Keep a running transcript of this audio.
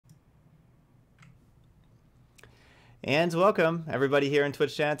And welcome everybody here in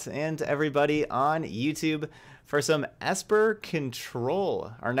Twitch chat and everybody on YouTube for some Esper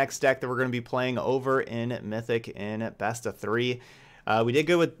Control, our next deck that we're going to be playing over in Mythic in best of 3. We did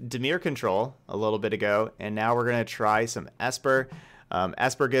go with Dimir Control a little bit ago, and now we're going to try some Esper.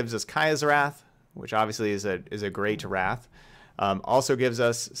 Esper gives us Kaya's Wrath, which obviously is a great Wrath. Also gives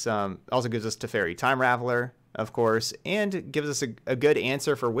us Teferi Time Raveler, of course, and gives us a good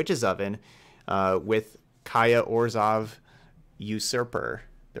answer for Witch's Oven with Kaya Orzhov Usurper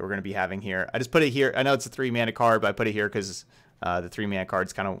that we're going to be having here. I just put it here. I know it's a 3-mana card, but I put it here because the 3-mana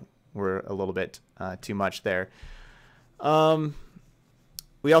cards kind of were a little bit too much there.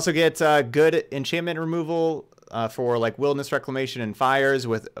 We also get good enchantment removal for like Wilderness Reclamation and Fires.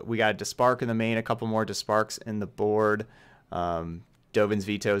 We got Despark in the main, a couple more Desparks in the board. Dovin's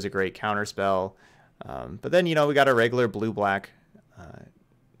Veto is a great counter spell. But then, we got our regular blue-black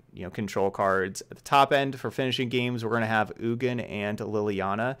control cards. At the top end for finishing games, we're going to have Ugin and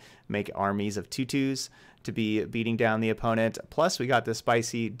Liliana make armies of 2/2s to be beating down the opponent. Plus, we got the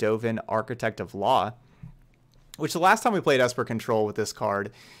spicy Dovin Architect of Law, which the last time we played Esper Control with this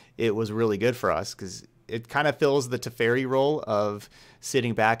card, it was really good for us because it kind of fills the Teferi role of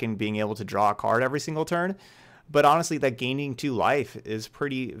sitting back and being able to draw a card every single turn. But honestly, that gaining 2 life is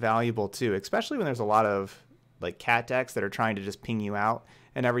pretty valuable too, especially when there's a lot of like cat decks that are trying to just ping you out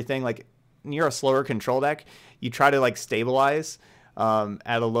and everything. Like you're a slower control deck, you try to like stabilize at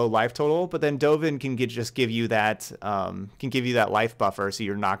a low life total, but then Dovin can just give you that life buffer, so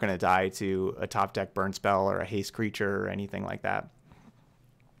you're not going to die to a top deck burn spell or a haste creature or anything like that.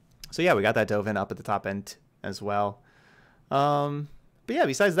 So yeah, we got that Dovin up at the top end as well. But yeah,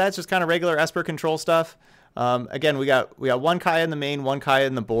 besides that, it's just kind of regular Esper Control stuff. Again, we got one Kaya in the main, one Kaya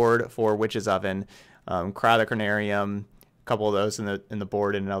in the board for Witch's Oven, Crowd the Carnarium, a couple of those in the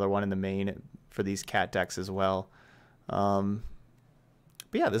board, and another one in the main for these cat decks as well. But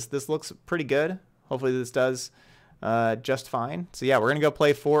yeah, this looks pretty good. Hopefully this does just fine. So yeah, we're gonna go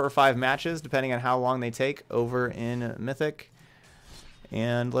play 4 or 5 matches depending on how long they take over in Mythic,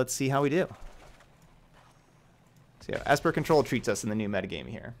 and let's see how we do. So yeah, Esper Control treats us in the new metagame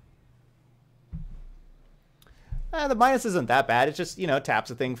here. The minus isn't that bad. It's just,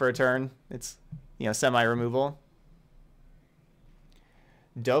 taps a thing for a turn. It's, semi-removal.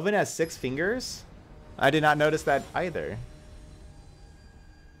 Dovin has 6 fingers? I did not notice that either.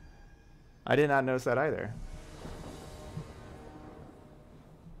 I did not notice that either.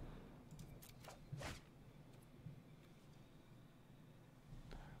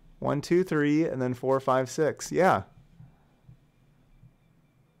 One, two, three, and then 4, 5, 6. Yeah.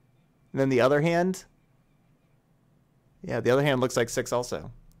 And then the other hand... Yeah, the other hand looks like 6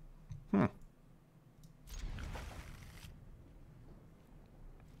 also. All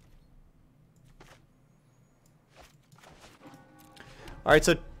right,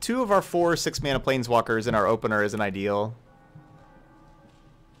 so 2 of our 4 6-mana planeswalkers in our opener isn't ideal.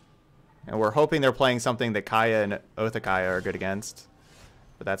 And we're hoping they're playing something that Kaya and Othakaya are good against.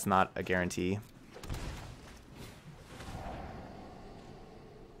 But that's not a guarantee.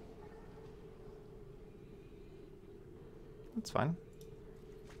 That's fine.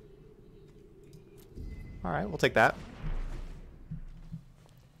 All right, we'll take that.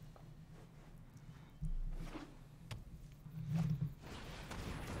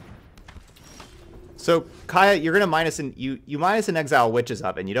 So Kaya, you're gonna minus you minus an exile Witch's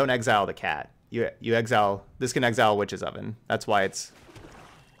Oven. You don't exile the cat. You exile. This can exile Witch's Oven. That's why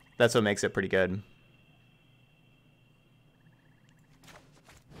that's what makes it pretty good.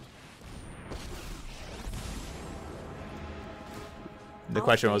 The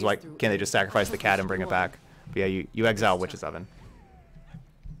question was, like, can they just sacrifice the cat and bring it back? But yeah, you exile Witch's Oven.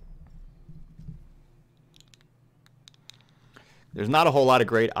 There's not a whole lot of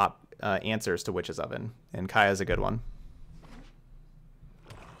great answers to Witch's Oven, and Kaya's a good one.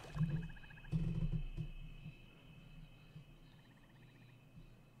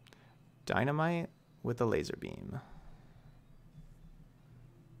 Dynamite with a laser beam.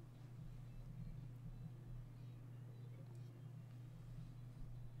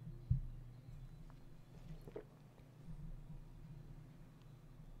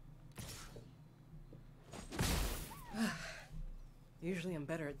 Usually I'm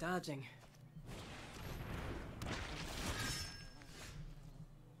better at dodging.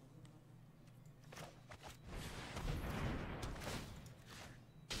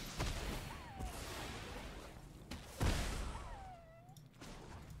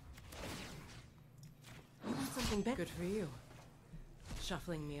 Something better. Good for you.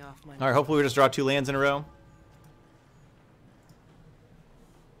 Shuffling me off my... All right, hopefully we just draw 2 lands in a row.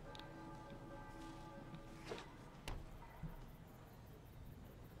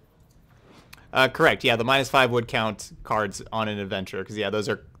 Correct. Yeah, the -5 would count cards on an adventure because yeah, those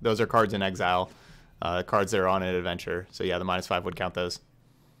are cards in exile, cards that are on an adventure. So yeah, the -5 would count those.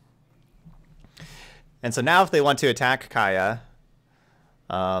 And so now if they want to attack Kaya,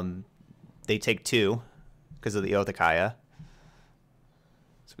 they take 2 because of the Oath of Kaya.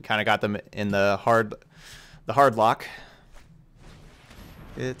 So we kind of got them in the hard lock.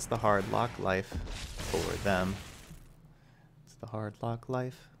 It's the hard lock life for them. It's the hard lock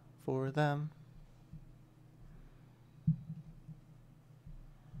life for them.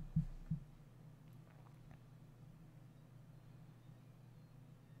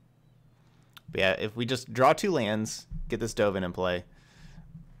 But yeah, if we just draw 2 lands, get this Dovin in play,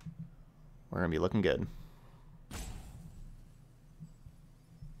 we're going to be looking good.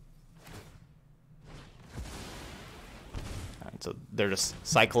 Alright, so they're just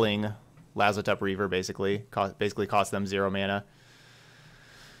cycling Lazotep Reaver, basically. Basically cost them 0 mana.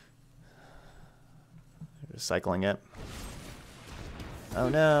 They're just cycling it. Oh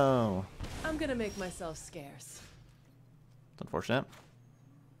no! I'm gonna make myself scarce. It's unfortunate.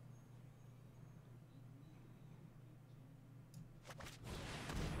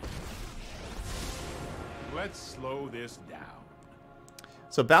 Let's slow this down.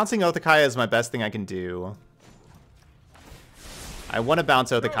 So bouncing Oath of Kaya is my best thing I can do. I want to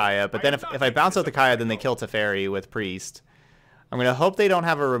bounce Oath of Kaya, but then if I bounce Oath of Kaya, then they kill Teferi with Priest. I'm going to hope they don't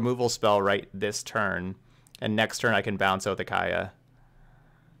have a removal spell right this turn, and next turn I can bounce Oath of Kaya.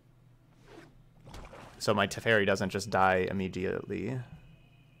 So my Teferi doesn't just die immediately.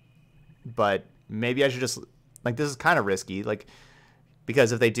 But maybe I should just... Like, this is kind of risky, like,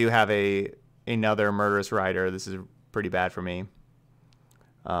 because if they do have another Murderous Rider, this is pretty bad for me.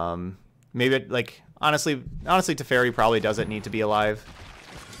 Maybe, like, honestly, Teferi probably doesn't need to be alive.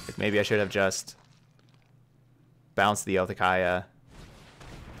 Like, maybe I should have just bounced the Oath of Kaya.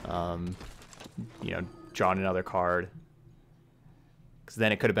 You know, drawn another card. Because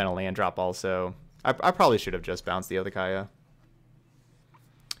then it could have been a land drop also. I probably should have just bounced the Oath of Kaya.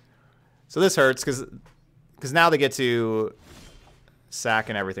 So this hurts, because now they get to sack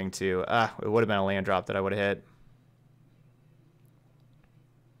and everything too. It would have been a land drop that I would have hit.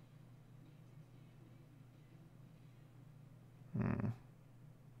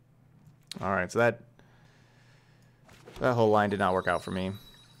 All right, so that whole line did not work out for me.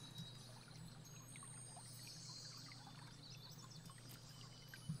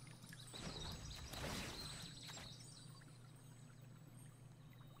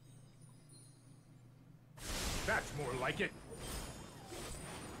 That's more like it.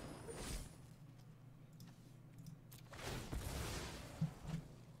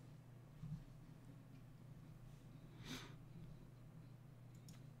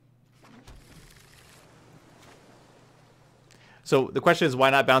 So the question is, why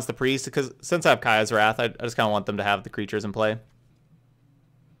not bounce the Priest? Because since I have Kaya's Wrath, I just kind of want them to have the creatures in play.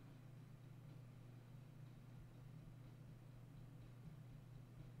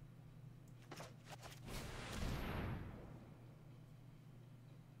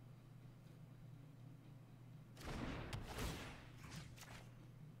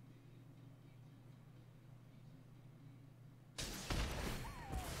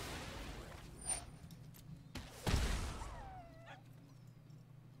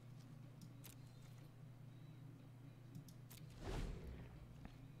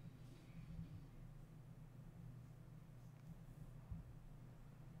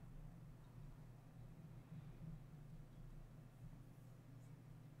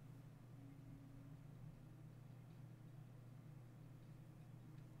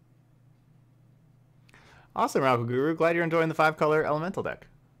 Awesome, Ralco Guru. Glad you're enjoying the 5-color elemental deck.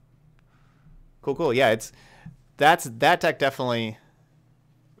 Cool, cool. Yeah, that deck definitely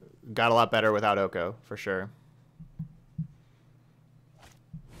got a lot better without Oko, for sure.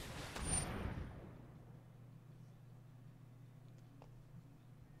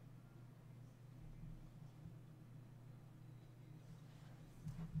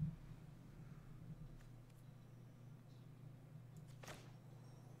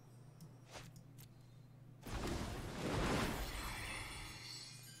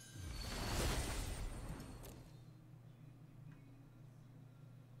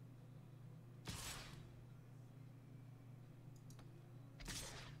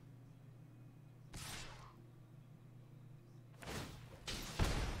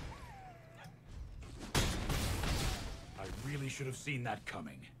 Really should have seen that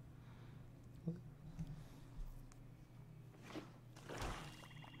coming.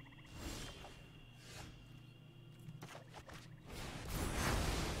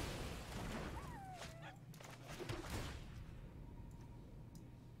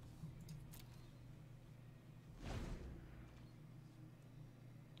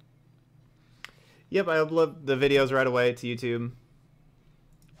 Yep, I upload the videos right away to YouTube.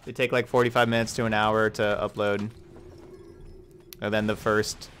 They take like 45 minutes to an hour to upload. And then the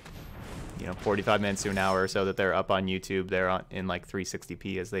first, 45 minutes to an hour or so that they're up on YouTube, they're in like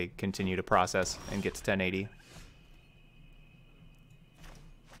 360p as they continue to process and get to 1080.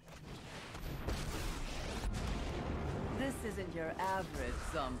 This isn't your average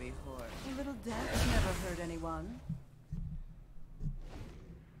zombie horde. A little death never hurt anyone.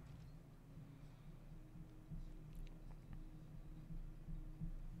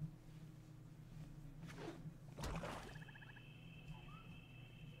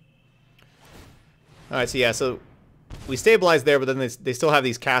 Alright, so yeah, so we stabilized there, but then they still have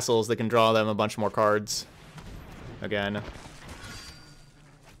these castles that can draw them a bunch more cards. Again.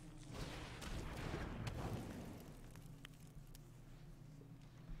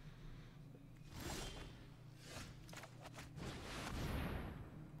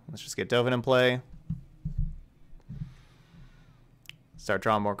 Let's just get Dovin in play. Start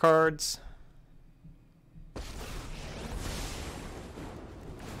drawing more cards.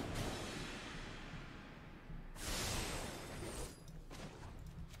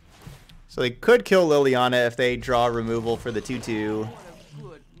 So they could kill Liliana if they draw removal for the 2/2.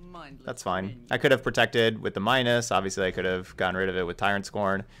 That's fine. I could have protected with the minus. Obviously, I could have gotten rid of it with Tyrant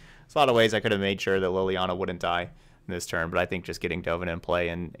Scorn. There's a lot of ways I could have made sure that Liliana wouldn't die in this turn, but I think just getting Dovin in play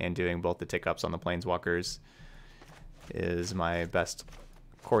and doing both the tick-ups on the Planeswalkers is my best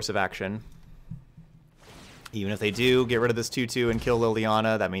course of action. Even if they do get rid of this 2/2 and kill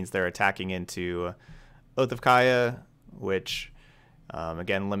Liliana, that means they're attacking into Oath of Kaya, which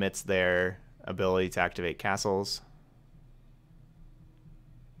again limits their ability to activate castles.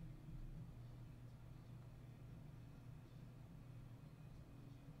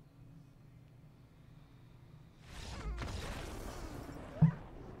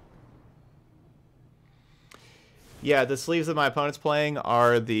 Yeah, the sleeves that my opponent's playing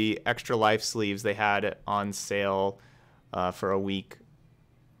are the extra life sleeves they had on sale for a week,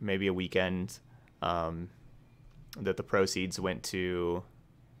 maybe a weekend, that the proceeds went to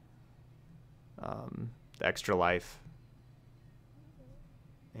the extra life.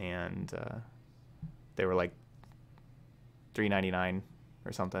 And they were like $3.99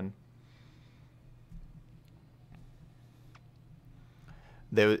 or something.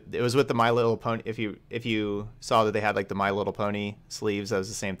 It was with the My Little Pony. If you saw that they had like the My Little Pony sleeves, that was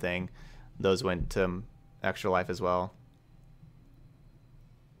the same thing. Those went to extra life as well.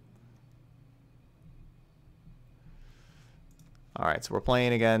 All right, so we're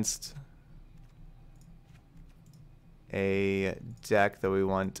playing against a deck that we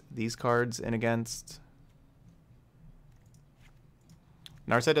want these cards in against.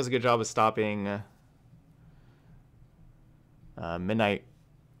 Narset does a good job of stopping Midnight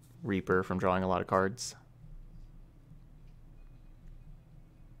Reaper from drawing a lot of cards.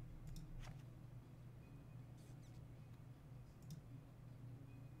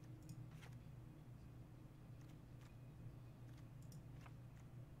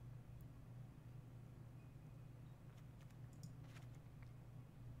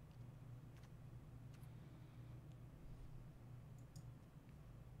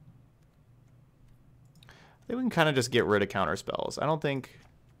 I think we can kind of just get rid of counter spells. I don't think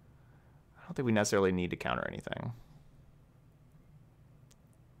we necessarily need to counter anything.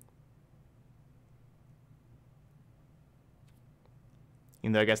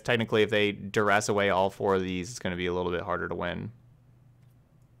 Even though I guess technically if they duress away all 4 of these, it's going to be a little bit harder to win.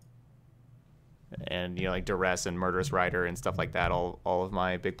 And, like Duress and Murderous Rider and stuff like that, all of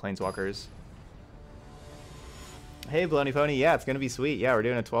my big Planeswalkers. Hey, Baloney Pony. Yeah, it's going to be sweet. Yeah, we're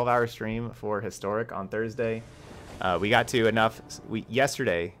doing a 12-hour stream for Historic on Thursday. We got to enough...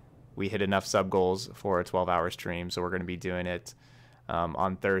 Yesterday, we hit enough sub-goals for a 12-hour stream, so we're going to be doing it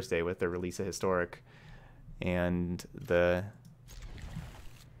on Thursday with the release of Historic. And the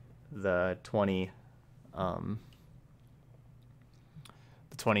 20... the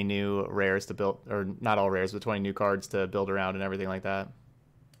 20 new rares to build... Or not all rares, but 20 new cards to build around and everything like that.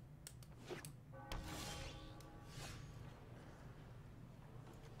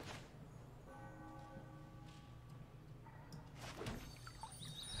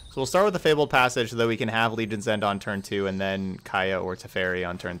 So we'll start with the Fabled Passage so that we can have Legion's End on turn 2 and then Kaya or Teferi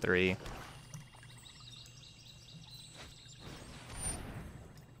on turn 3.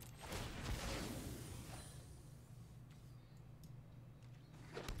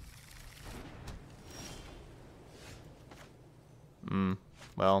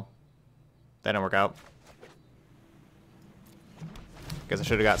 Well, that didn't work out. Guess I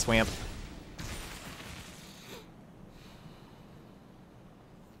should have got Swamp.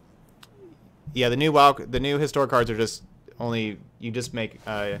 Yeah, the new historic cards are just only you just make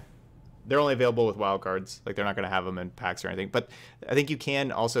they're only available with wild cards. Like they're not going to have them in packs or anything. But I think you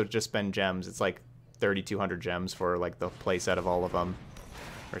can also just spend gems. It's like 3,200 gems for like the play set of all of them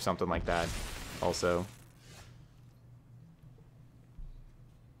or something like that. Also.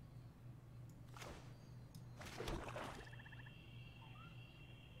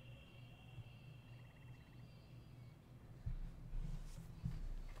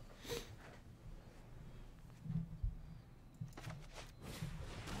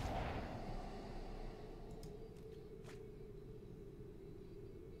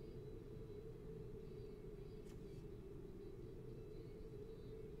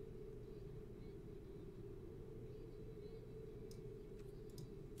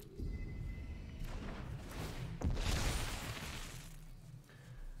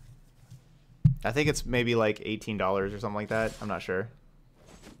 I think it's maybe like $18 or something like that. I'm not sure.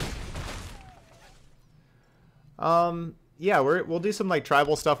 Yeah, we'll do some like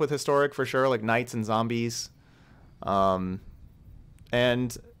tribal stuff with historic for sure, like knights and zombies. And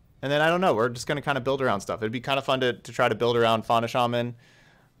then I don't know, we're just gonna kind of build around stuff. It'd be kind of fun to try to build around Fauna Shaman.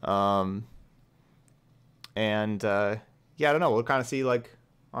 Yeah, I don't know. We'll kind of see like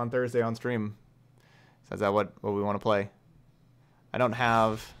on Thursday on stream. So is that what we want to play? I don't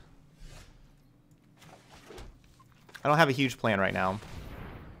have a huge plan right now.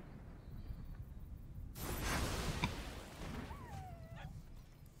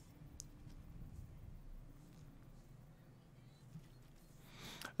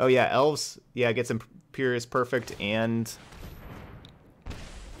 Oh yeah, elves. Yeah, get some Imperious Perfect and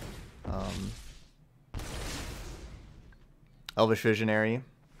Elvish Visionary.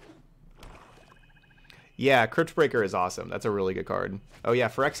 Yeah, Cryptbreaker is awesome. That's a really good card. Oh yeah,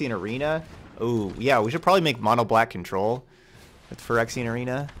 Phyrexian Arena. Oh yeah, we should probably make mono black control with Phyrexian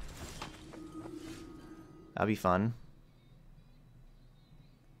Arena. That'd be fun.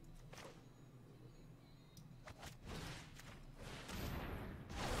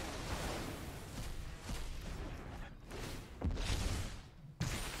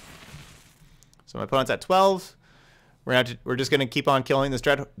 So my opponent's at 12. We're just gonna keep on killing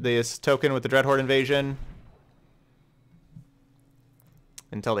this token with the Dreadhorde Invasion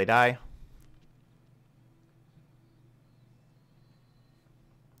until they die.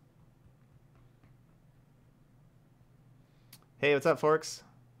 Hey, what's up, Forks?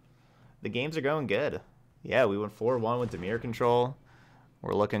 The games are going good. Yeah, we went 4-1 with Dimir Control.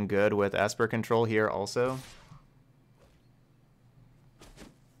 We're looking good with Esper Control here also.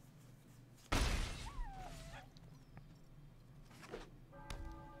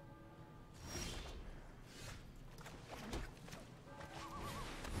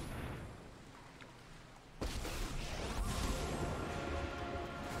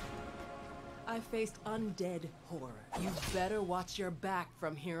 I faced undead horror. You better watch your back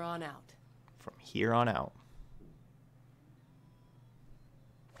from here on out. From here on out.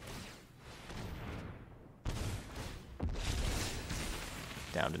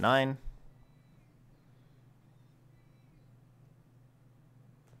 Down to 9.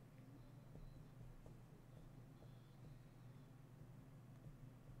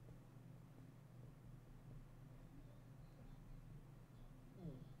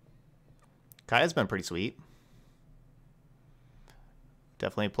 Kaya's been pretty sweet.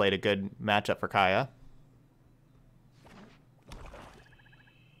 Definitely played a good matchup for Kaya.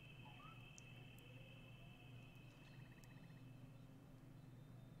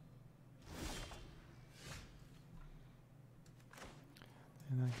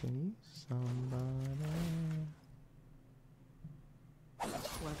 And I can use somebody.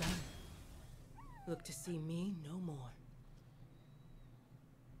 Well done. Look to see me no more.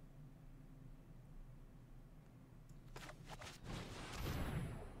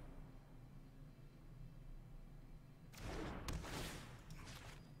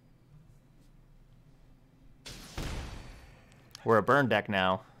 We're a burn deck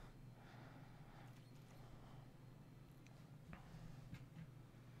now.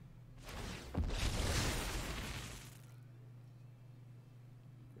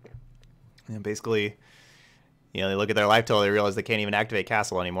 And basically, you know, they look at their life total, they realize they can't even activate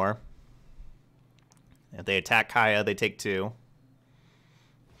Castle anymore. If they attack Kaya, they take 2.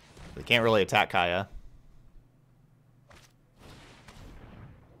 They can't really attack Kaya.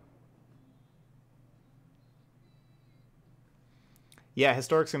 Yeah,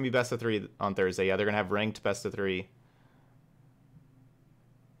 Historic's going to be best of 3 on Thursday. Yeah, they're going to have ranked best of 3.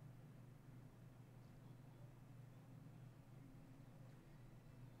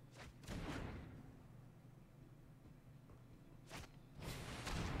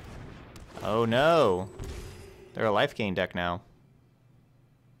 Oh no. They're a life gain deck now.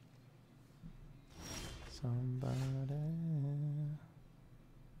 Somebody.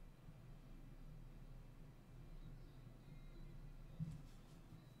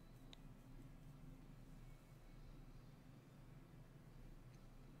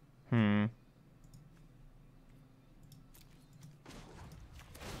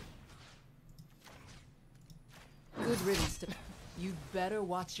 Good riddance to... You'd better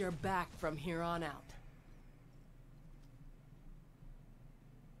watch your back from here on out.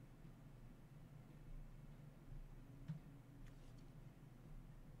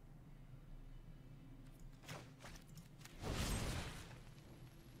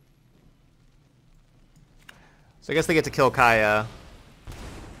 So I guess they get to kill Kaya.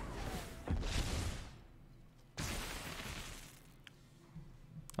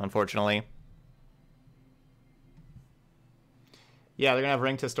 Unfortunately. Yeah, they're gonna have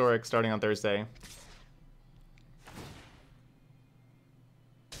ranked historic starting on Thursday.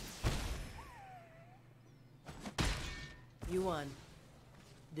 You won.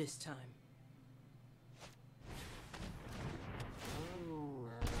 This time.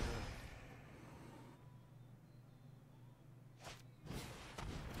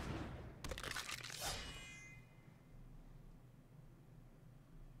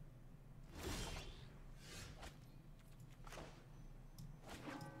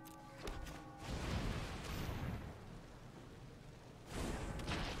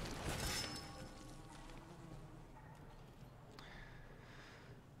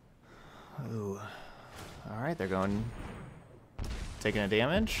 Ooh. Alright, they're going... taking a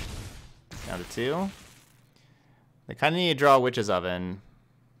damage. Down to 2. They kind of need to draw a Witch's Oven.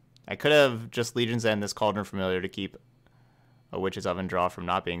 I could have just Legion's End this Cauldron Familiar to keep a Witch's Oven draw from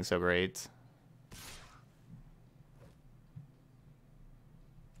not being so great.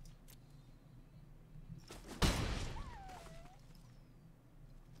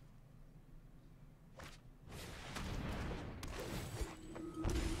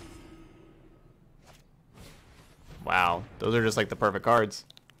 Wow, those are just like the perfect cards.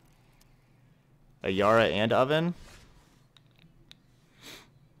 A Yara and Oven.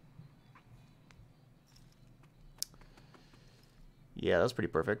 Yeah, that was pretty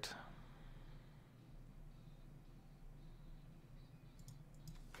perfect.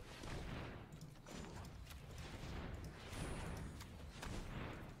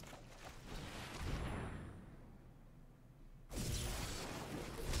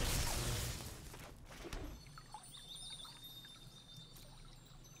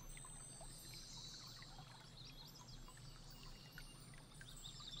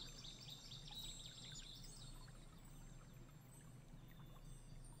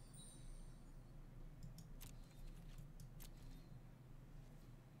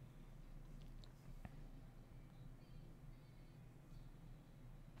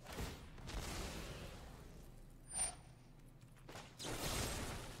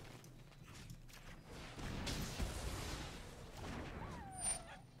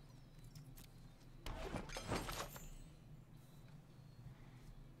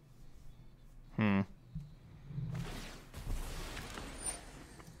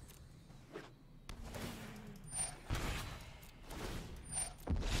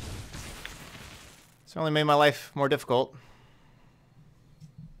 Certainly made my life more difficult.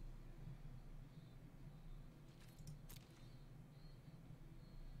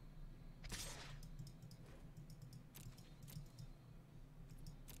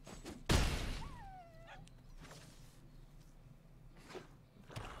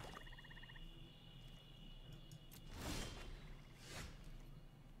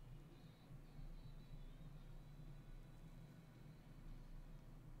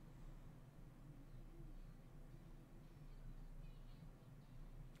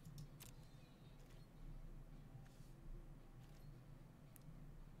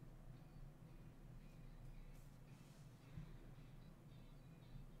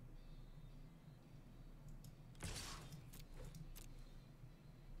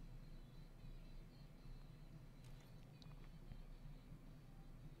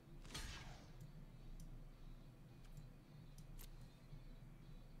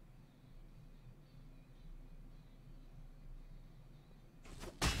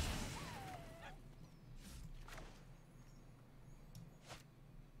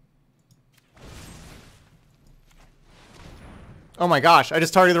 Oh my gosh, I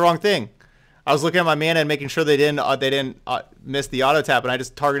just targeted the wrong thing. I was looking at my mana and making sure they didn't miss the auto tap, and I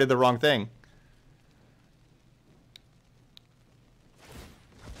just targeted the wrong thing.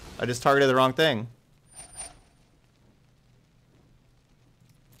 I just targeted the wrong thing.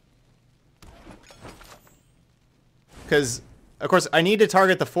 Because, of course, I need to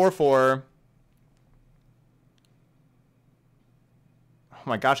target the 4/4. Oh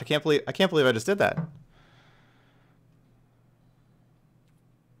my gosh, I can't believe I just did that.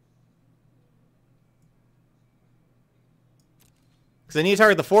 Because I need to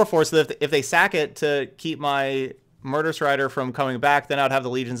target the 4/4 so that if they sack it to keep my Murderous Rider from coming back, then I'd have the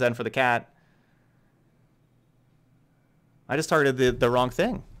Legion's End for the cat. I just targeted the wrong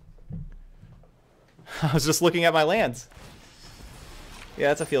thing. I was just looking at my lands.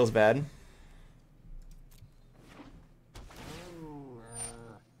 Yeah, that feels bad.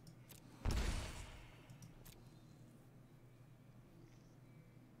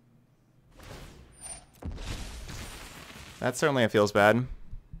 That certainly feels bad.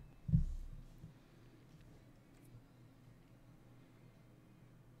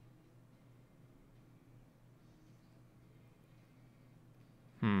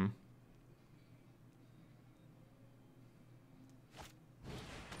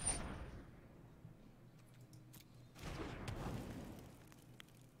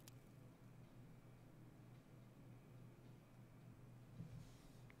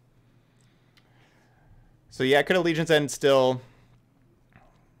 So yeah, I could have Legion's End still.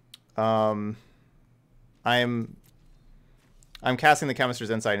 I'm casting the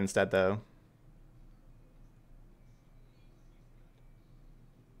Chemist's Insight instead, though.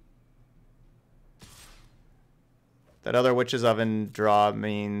 That other Witch's Oven draw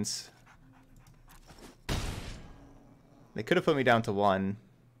means they could have put me down to 1.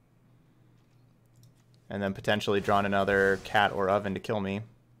 And then potentially drawn another cat or oven to kill me.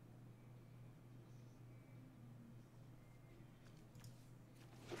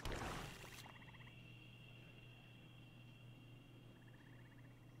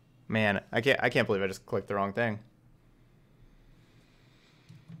 Man, I can't believe I just clicked the wrong thing.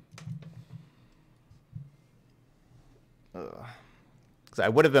 Because I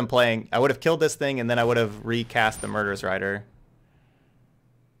would have been playing, I would have killed this thing and then I would have recast the Murderous Rider.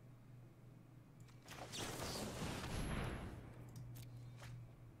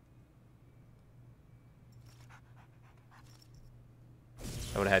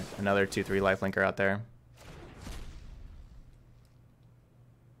 I would have had another 2/3 lifelinker out there.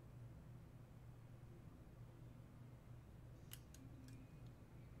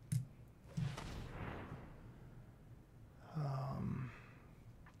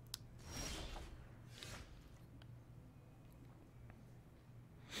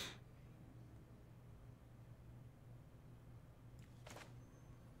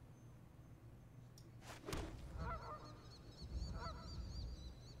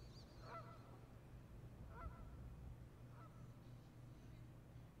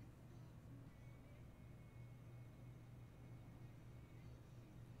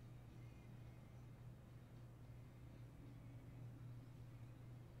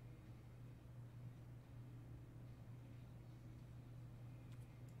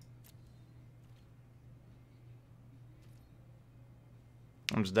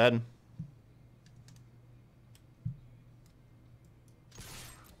 I'm just dead.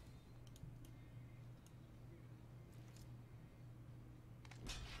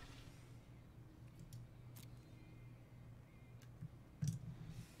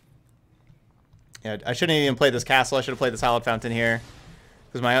 Yeah, I shouldn't even play this castle. I should have played this Hallowed Fountain here.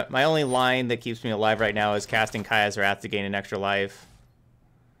 Because my only line that keeps me alive right now is casting Kaya's Wrath to gain an extra life.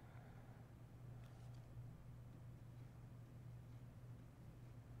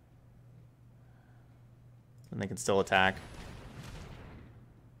 And they can still attack.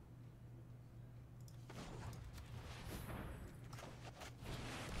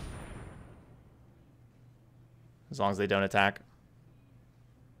 As long as they don't attack.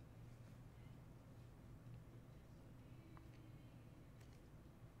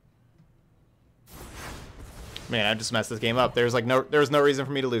 Man, I just messed this game up. There's no reason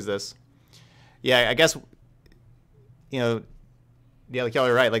for me to lose this. Yeah, I guess, you know, yeah, like y'all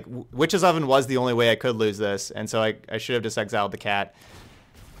are right. Like, Witch's Oven was the only way I could lose this, and so I should have just exiled the cat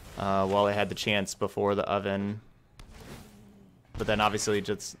while I had the chance before the oven. But then obviously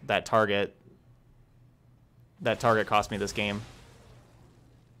just that target cost me this game.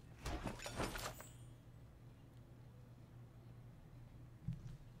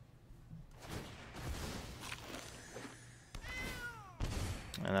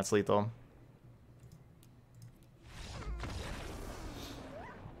 And that's lethal.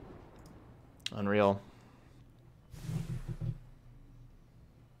 Unreal.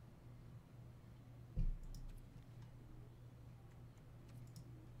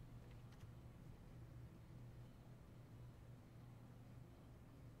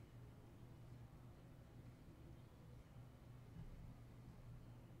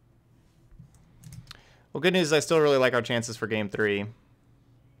 Well, good news is I still really like our chances for game 3.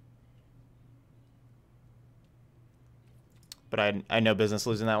 But I had no business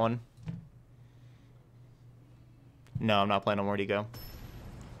losing that one. No, I'm not playing no more Digo.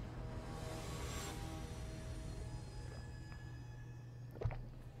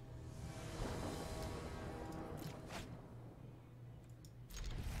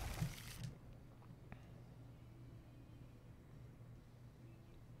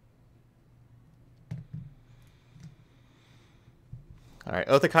 All right,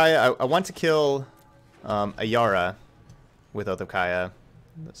 Othakaya. I want to kill Ayara with Othakaya.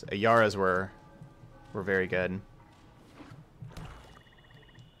 Those Ayaras were very good.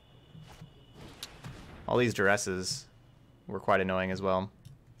 All these duresses were quite annoying as well.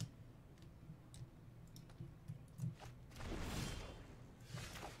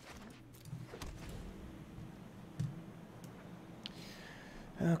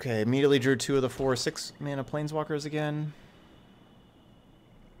 Okay, immediately drew 2 of the 4 6-mana planeswalkers again.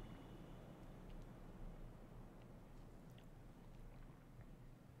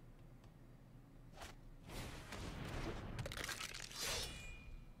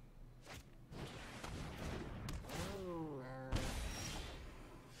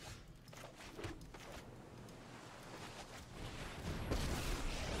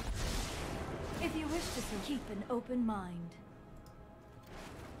 If you wish to keep an open mind.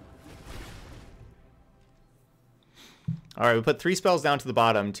 Alright, we put 3 spells down to the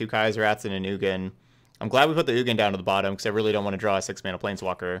bottom, 2 Kaya's Wraths and an Ugin. I'm glad we put the Ugin down to the bottom, because I really don't want to draw a 6-mana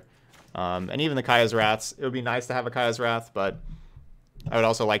Planeswalker. And even the Kaya's Wraths, it would be nice to have a Kaya's Wrath, but I would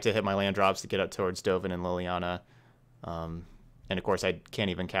also like to hit my land drops to get up towards Dovin and Liliana. And of course, I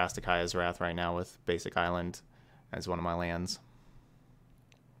can't even cast a Kaya's Wrath right now with Basic Island as one of my lands.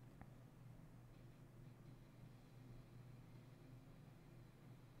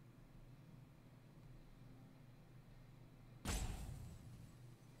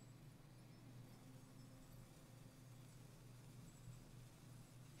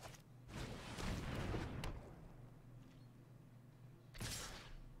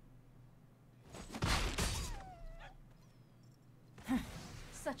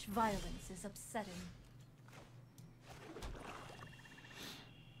 Such violence is upsetting.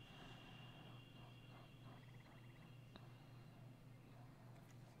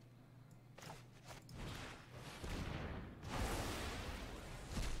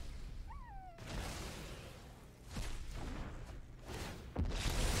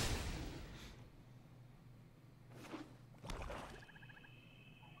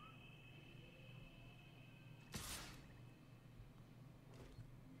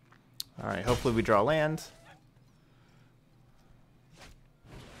 Alright, hopefully we draw land.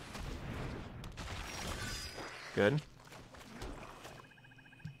 Good.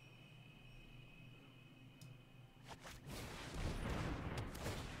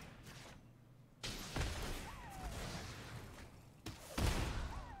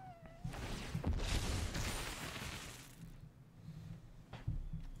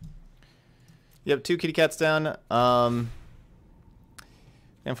 Yep, 2 kitty cats down.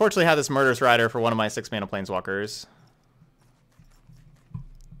 Unfortunately, I have this Murderous Rider for one of my 6-mana Planeswalkers.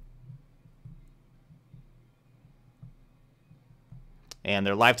 And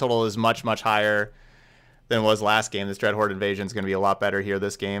their life total is much, much higher than it was last game. This Dreadhorde Invasion is going to be a lot better here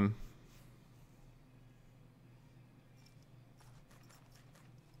this game.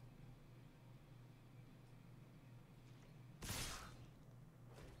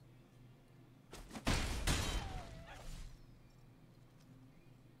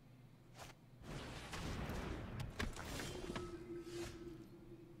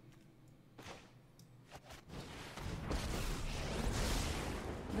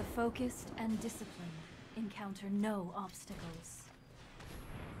 Focused and disciplined encounter no obstacles.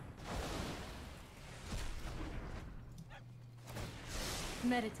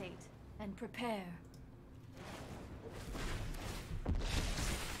 Meditate and prepare.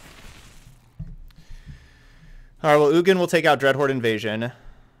 Alright, well, Ugin will take out Dreadhorde Invasion.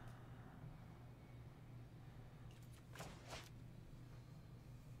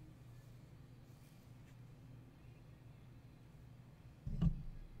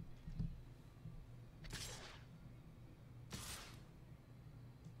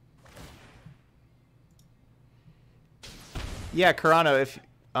 Yeah, Karano, if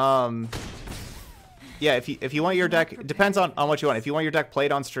you want your deck, it depends on what you want. If you want your deck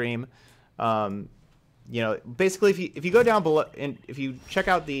played on stream, you know, basically if you go down below and if you check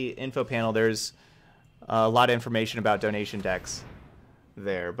out the info panel, there's a lot of information about donation decks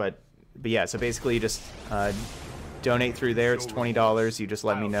there. But yeah, so basically you just donate through there. It's $20. You just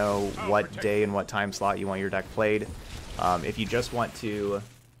let me know what day and what time slot you want your deck played. If you just want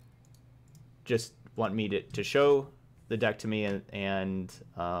me to show the deck to me, and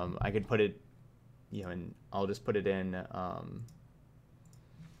I could put it, you know, and I'll just put it in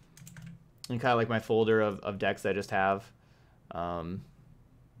kind of like my folder of decks that I just have.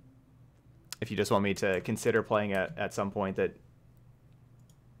 If you just want me to consider playing at some point, that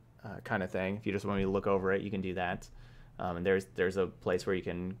kind of thing. If you just want me to look over it, you can do that. And there's a place where you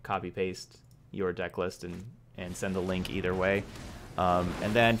can copy paste your deck list and send the link either way.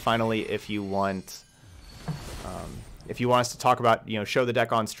 And then finally, if you want us to talk about, you know, show the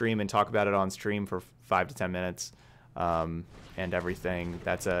deck on stream and talk about it on stream for 5 to 10 minutes, and everything,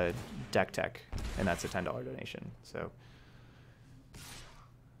 that's a deck tech, and that's a $10 donation. So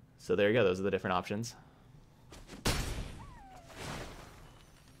there you go. Those are the different options.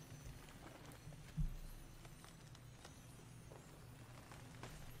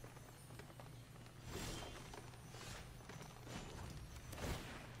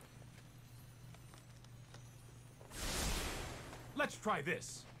 Let's try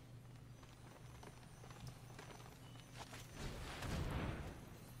this.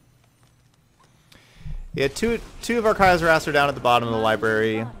 Yeah, two of our Kaiserras are down at the bottom of the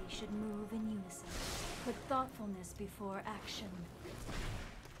library. Body should move in unison. Put thoughtfulness before action.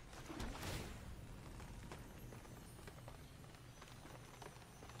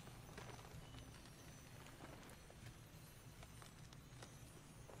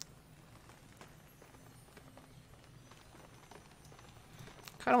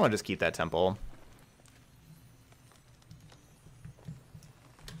 Kind of want to just keep that temple.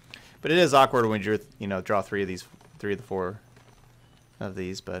 But it is awkward when you draw three of the four of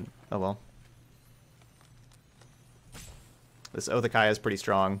these, but oh well. This Othakaya is pretty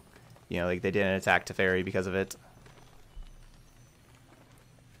strong. You know, like they didn't attack Teferi because of it.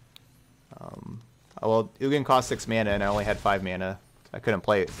 Oh well, Ugin cost 6 mana and I only had 5 mana. I couldn't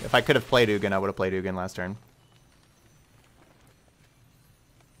play it. If I could have played Ugin, I would have played Ugin last turn.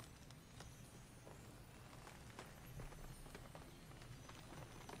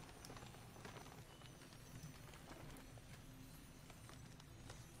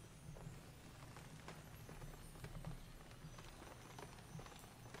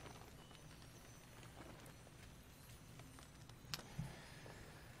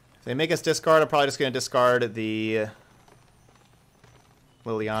 If they make us discard, I'm probably just going to discard the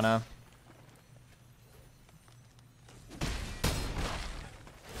Liliana.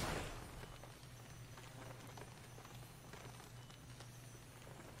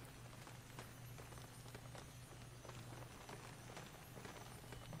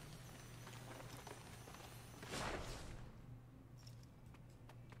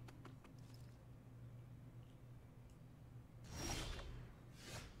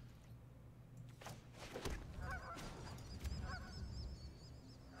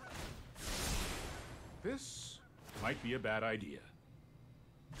 This might be a bad idea.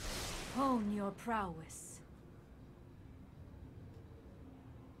 Hone your prowess.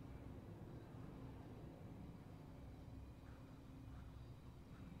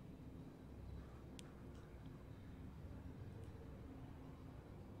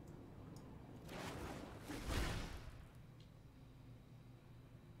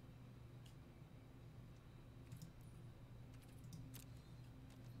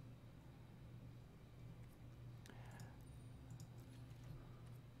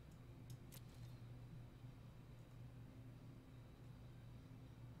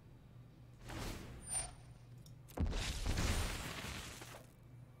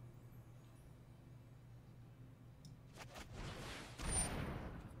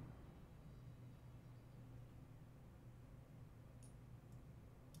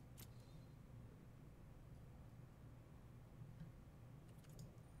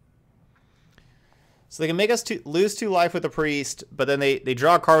 So they can make us lose 2 life with the priest, but then they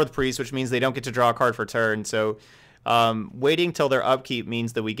draw a card with priest, which means they don't get to draw a card for turn. So waiting till their upkeep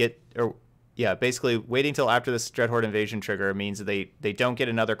means that we get, or yeah, basically waiting till after this Dreadhorde invasion trigger means that they don't get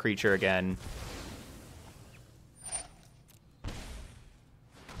another creature again.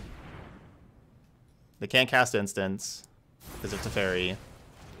 They can't cast instants because of Teferi.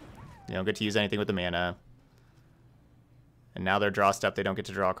 They don't get to use anything with the mana. And now their draw step, they don't get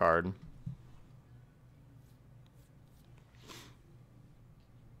to draw a card.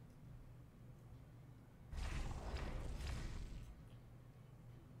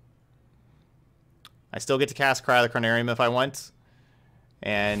 I still get to cast Cry of the Carnarium if I want.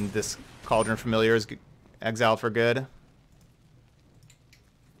 And this Cauldron Familiar is exiled for good.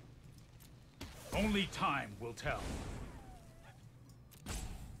 Only time will will tell.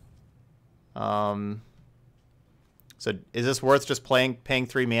 So is this worth just paying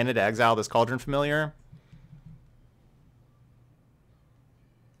 3 mana to exile this Cauldron Familiar?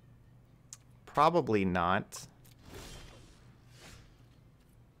 Probably not.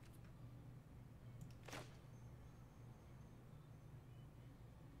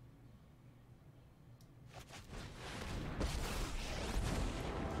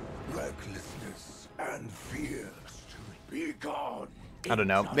 Recklessness and fears to be gone. I don't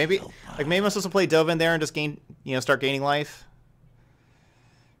know. Maybe I'm supposed to play Dovin there and just gain, start gaining life.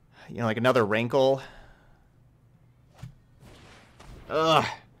 Like another Rankle. Ugh,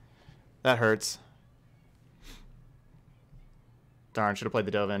 that hurts. Darn, should have played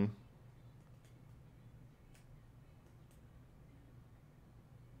the Dovin.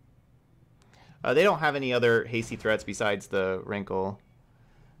 They don't have any other hasty threats besides the Rankle,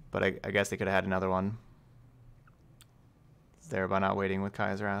 but I guess they could have had another one. There by not waiting with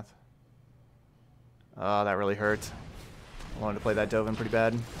Kaya's Wrath. Oh, that really hurt. I wanted to play that Dovin pretty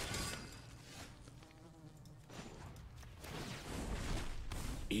bad.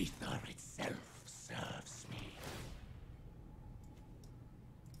 Ether itself serves me.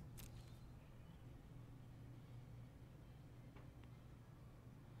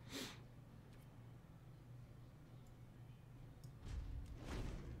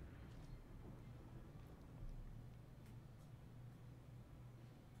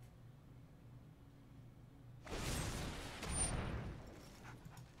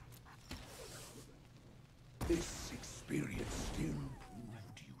 This experience still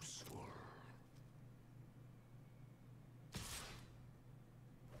proved useful.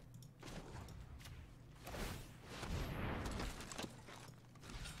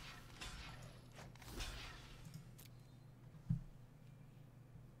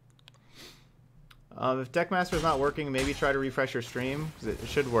 If Deckmaster is not working, maybe try to refresh your stream, because it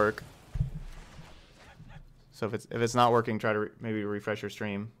should work. So if it's not working, try to maybe refresh your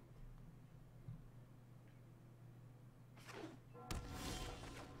stream.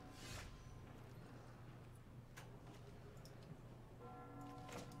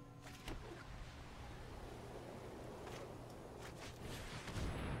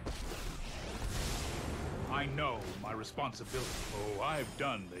 I know my responsibility. Oh, I've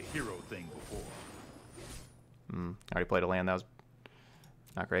done the hero thing before. Already played a land that was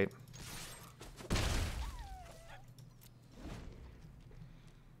not great.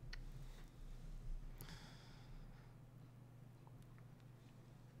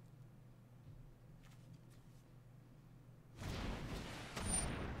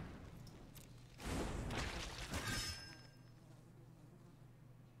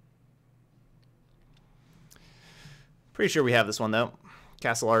 Pretty sure we have this one though.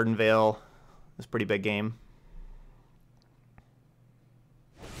 Castle Ardenvale. This pretty big game.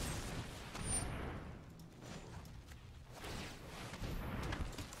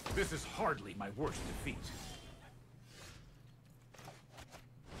 This is hardly my worst defeat.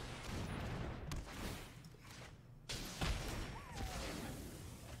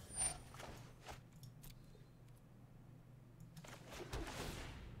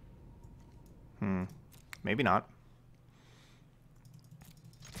 Maybe not.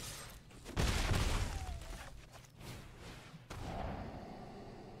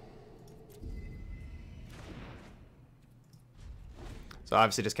 So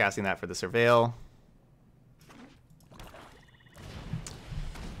obviously just casting that for the Surveil.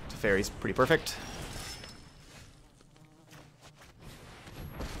 Teferi's pretty perfect.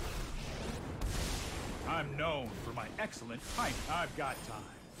 I'm known for my excellent timing. I've got time.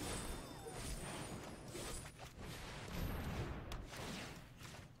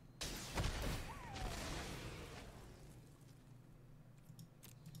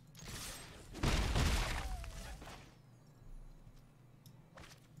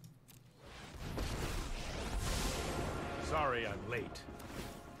 Sorry I'm late.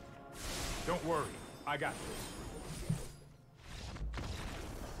 Don't worry, I got this.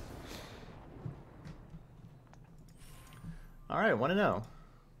 Alright, 1-0.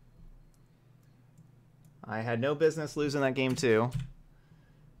 I had no business losing that game too.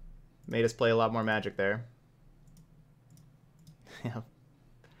 Made us play a lot more Magic there.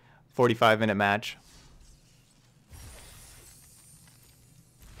 45-minute match.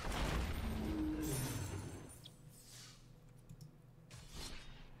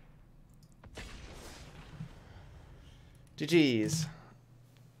 GG's.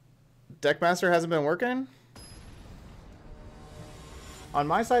 Deckmaster hasn't been working? On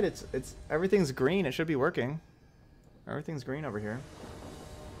my side, it's everything's green. It should be working. Everything's green over here.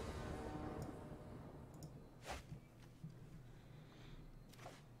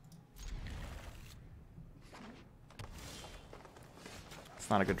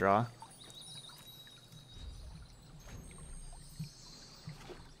 not a good draw.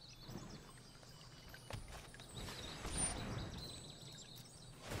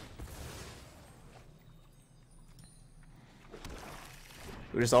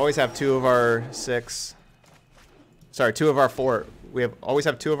 We just always have 2 of our 6. Sorry, 2 of our 4. We always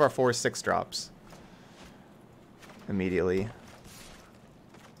have 2 of our 4 6 drops. Immediately.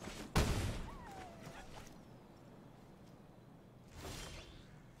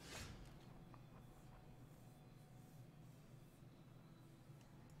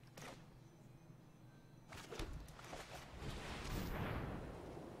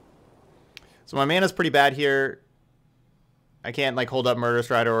 So my mana's pretty bad here. I can't like hold up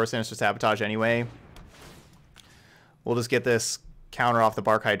Murderous Rider or Sinister Sabotage anyway. We'll just get this counter off the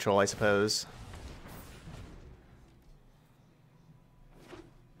Barkhide Troll, I suppose.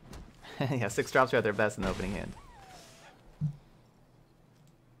 Yeah, 6 drops are at their best in the opening hand.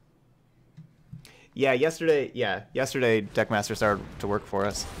 Yeah, yesterday Deckmaster started to work for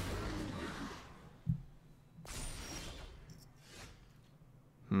us.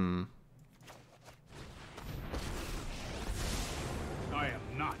 I am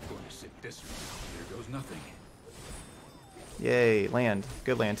not going to sit this one. There goes nothing. Yay, land.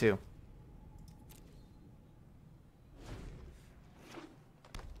 Good land, too.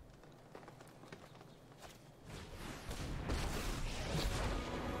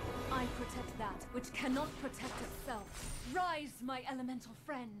 I protect that which cannot protect itself. Rise, my elemental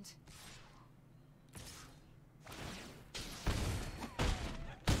friend.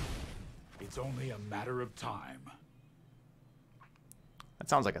 It's only a matter of time. That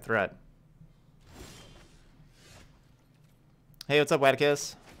sounds like a threat. Hey, what's up,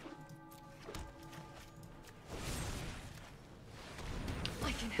 Wadicus?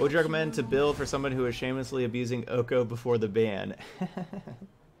 What would you recommend to build for someone who is shamelessly abusing Oko before the ban?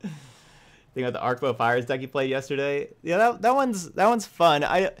 Think about the Arcbow Fires deck you played yesterday. Yeah, that one's fun.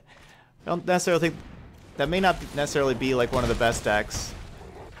 I don't necessarily think that may not necessarily be like one of the best decks.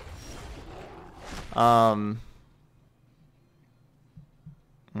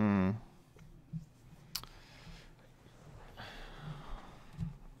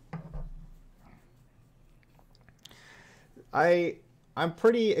 I'm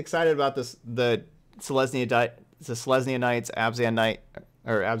pretty excited about the Selesnya Knights, Abzan Knight,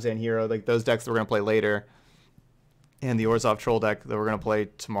 or Abzan Hero, like those decks that we're gonna play later, and the Orzhov Troll deck that we're gonna play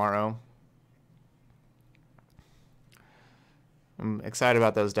tomorrow. I'm excited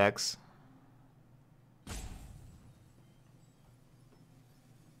about those decks.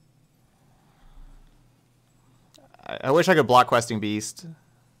 I wish I could block Questing Beast,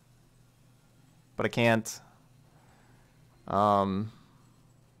 but I can't. I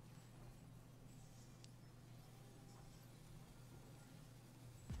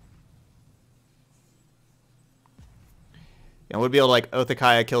would be able to like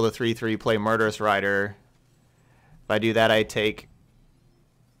Othakaya, kill the 3/3, play Murderous Rider. If I do that, I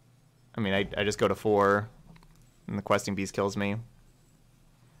just go to 4, and the Questing Beast kills me.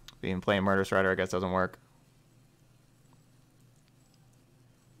 Being playing Murderous Rider, I guess, doesn't work.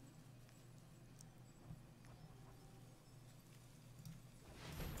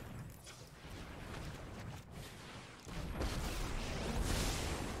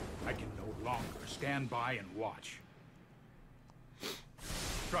 I can no longer stand by and watch.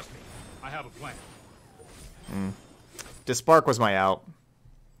 Trust me, I have a plan. Dispark was my out.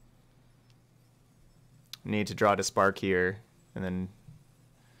 Need to draw Dispark here, and then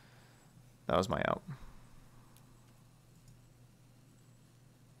that was my out.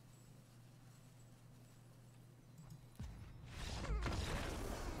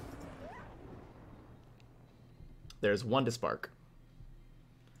 There's 1 Dispark.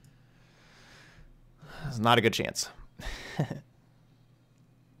 It's not a good chance.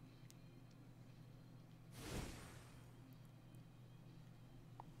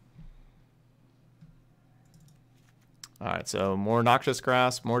 Alright, so more Noxious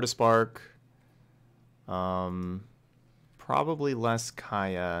Grasp, more Dispark. Probably less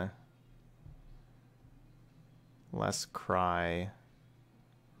Kaya. Less Cry.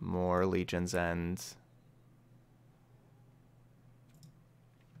 More Legion's End.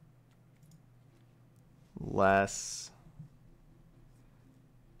 Less...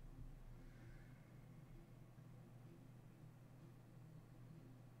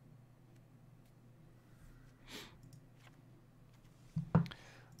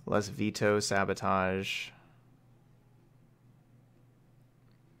 Less Veto, Sabotage.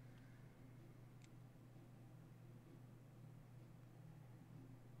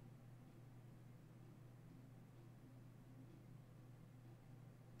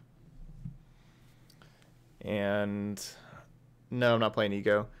 And no, I'm not playing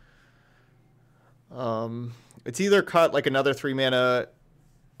Ego. It's either cut like another 3 mana.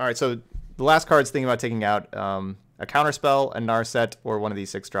 All right, so the last card's thinking about taking out a counterspell, a Narset, or one of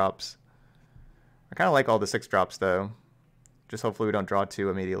these 6-drops. I kind of like all the 6-drops though. Just hopefully we don't draw 2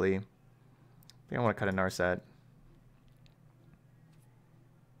 immediately. I think I want to cut a Narset.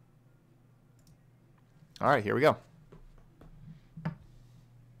 All right, here we go.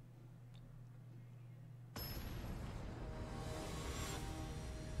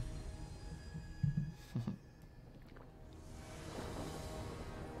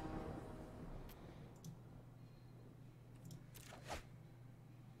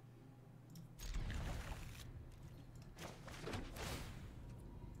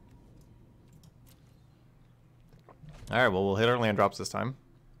 All right, well, we'll hit our land drops this time.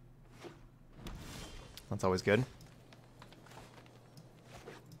 That's always good.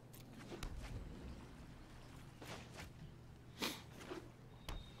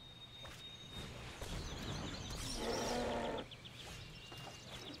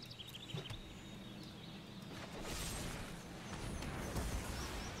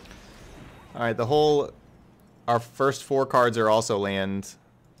 All right, our first 4 cards are also land.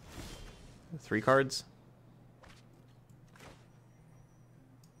 3 cards?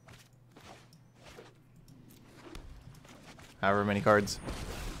 However many cards.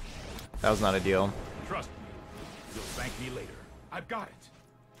 That was not ideal. Trust me. You'll thank me later. I've got it.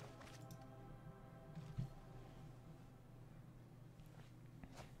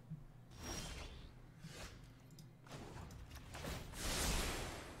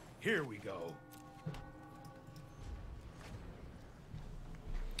 Here we go.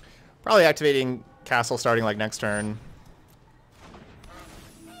 Probably activating Castle starting like next turn.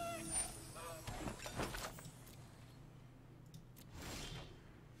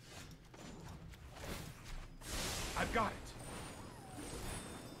 I've got it.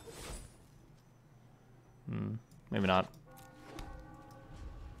 Maybe not.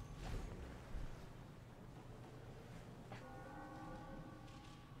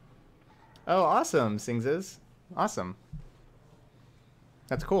 Oh, awesome, Singses. Awesome.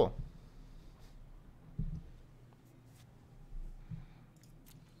 That's cool.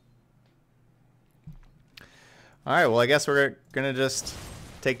 Alright, well, I guess we're gonna just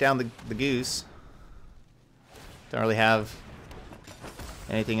take down the goose. Don't really have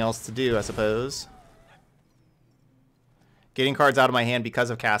anything else to do, I suppose. Getting cards out of my hand because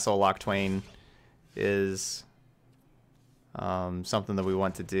of Castle Lock Twain is something that we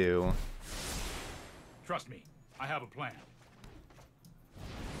want to do. Trust me, I have a plan.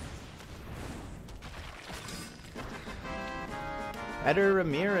 Eder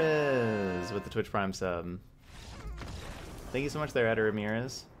Ramirez with the Twitch Prime sub. Thank you so much there, Eder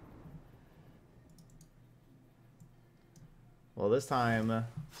Ramirez. Well, this time,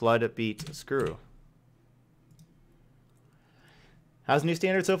 Flood beat Screw. How's New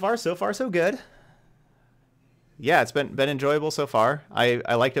Standard so far? So far, so good. Yeah, it's been enjoyable so far.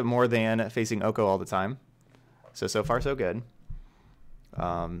 I liked it more than facing Oko all the time. So far, so good.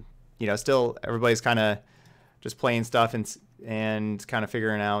 You know, still, everybody's kind of just playing stuff and kind of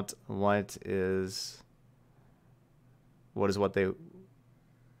figuring out what is what they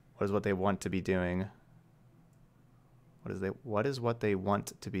want to be doing. What is what they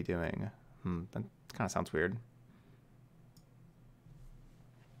want to be doing? That kind of sounds weird.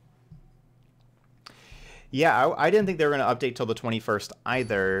 Yeah, I didn't think they were going to update till the 21st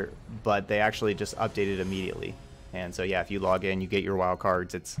either, but they actually just updated immediately. And so yeah, if you log in, you get your wild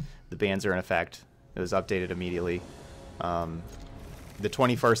cards. The bans are in effect. It was updated immediately. The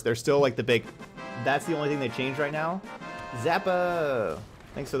 21st, they're still like the big. That's the only thing they changed right now. Zappa,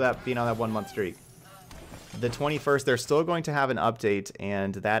 thanks for that being on that 1 month streak. The 21st, they're still going to have an update,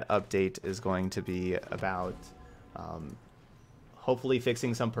 and that update is going to be about hopefully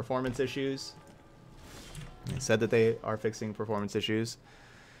fixing some performance issues. They said that they are fixing performance issues.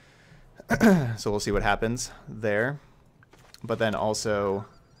 So we'll see what happens there. But then also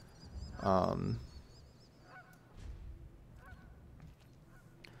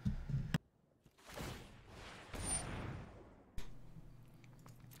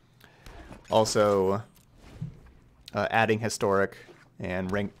adding historic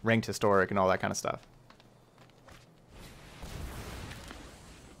and ranked historic and all that kind of stuff.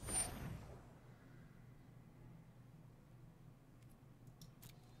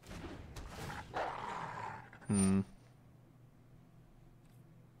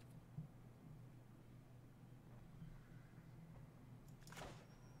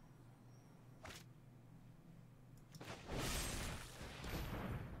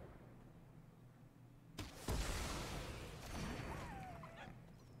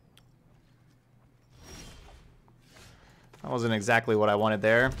 wasn't exactly what I wanted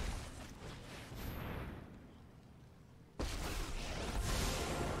there.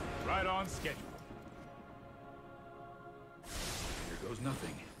 Right on schedule. Here goes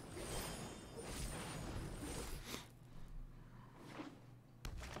nothing.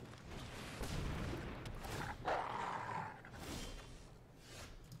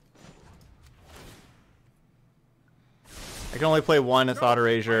 I can only play one Thought I'm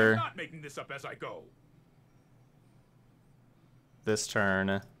Erasure not making this up as I go. this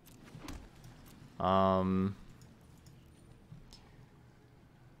turn.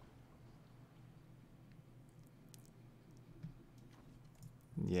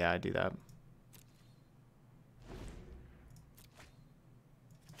 Yeah, I do that.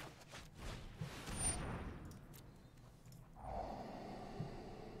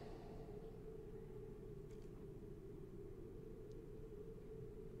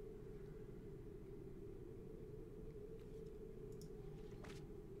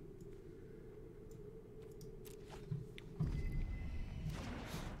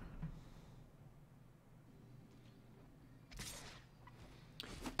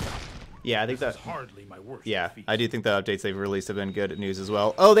 Yeah, I think This that. is hardly my worst Yeah, defeat. I do think the updates they've released have been good news as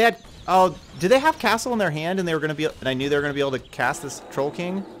well. Oh, they had. Oh, did they have Castle in their hand and they were gonna be? And I knew they were gonna be able to cast this Troll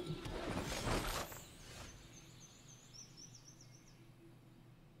King.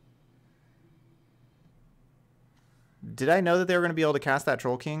 Did I know that they were gonna be able to cast that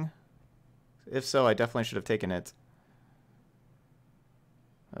Troll King? If so, I definitely should have taken it.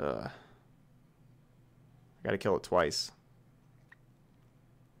 I gotta kill it twice.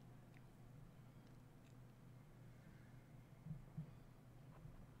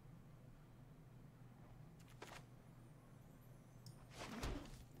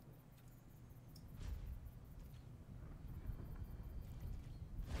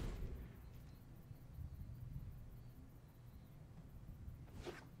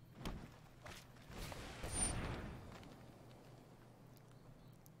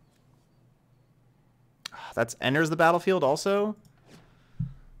 That's enters the battlefield also?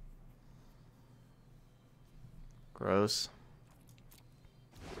 Gross.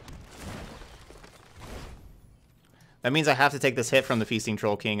 That means I have to take this hit from the Feasting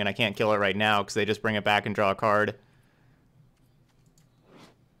Troll King, and I can't kill it right now because they just bring it back and draw a card.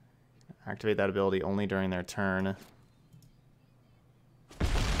 Activate that ability only during their turn.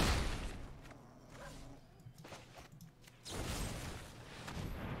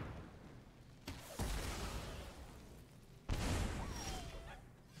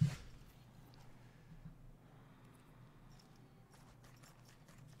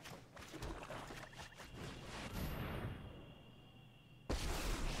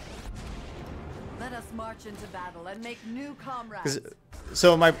 Let us march into battle and make new comrades.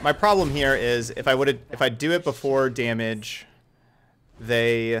 So my problem here is if I do it before damage,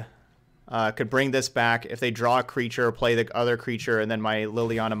 they could bring this back. If they draw a creature, play the other creature, and then my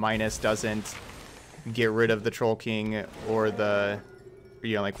Liliana Minus doesn't get rid of the Troll King or the,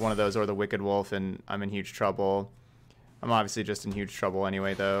 you know, like one of those, or the Wicked Wolf, and I'm in huge trouble. I'm obviously just in huge trouble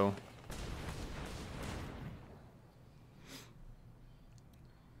anyway, though.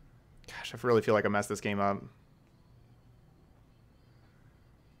 Gosh, I really feel like I messed this game up.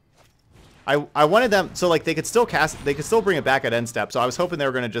 I wanted them, so like they could still bring it back at end step. So I was hoping they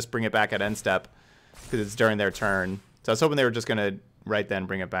were going to just bring it back at end step because it's during their turn. So I was hoping they were just going to right then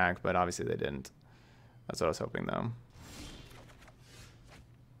bring it back, but obviously they didn't. That's what I was hoping though.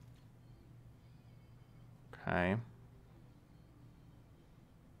 Okay.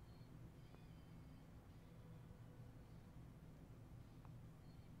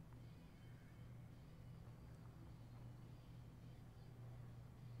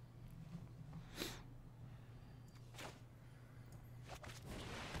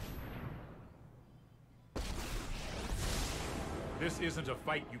 This isn't a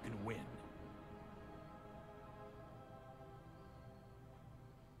fight you can win.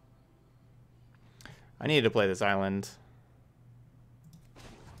 I needed to play this island.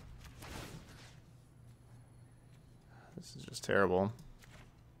 This is just terrible.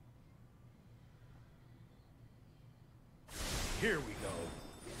 Here we go.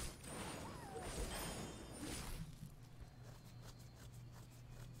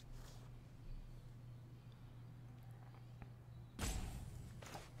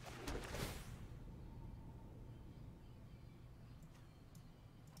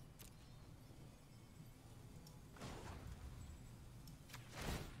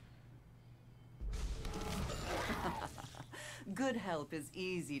 Good help is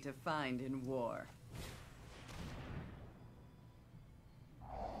easy to find in war.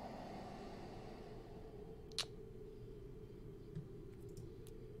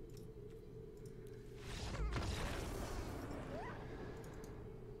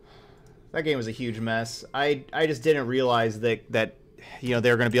 That game was a huge mess. I just didn't realize that you know,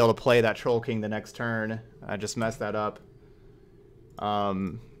 they were going to be able to play that Troll King the next turn. I just messed that up.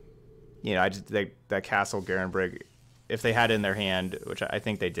 You know, that Castle Garenbrig, if they had it in their hand, which I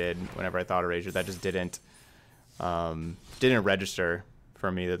think they did whenever I thought Erasure, that just didn't register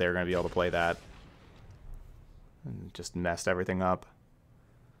for me that they were going to be able to play that. And just messed everything up.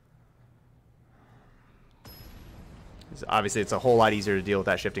 Obviously, it's a whole lot easier to deal with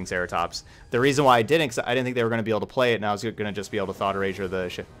that Shifting Ceratops. The reason why I didn't, because I didn't think they were going to be able to play it, and I was going to just be able to Thought Erasure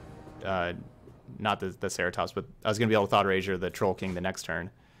the not the Ceratops, but I was going to be able to Thought Erasure the Troll King the next turn.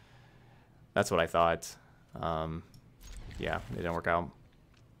 That's what I thought. Yeah, it didn't work out.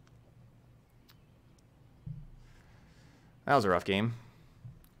 That was a rough game.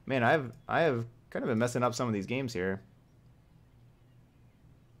 Man, I have kind of been messing up some of these games here.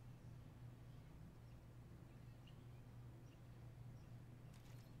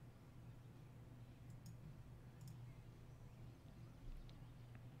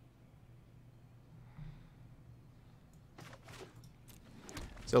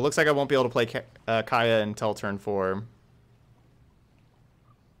 So it looks like I won't be able to play Kaya until turn 4.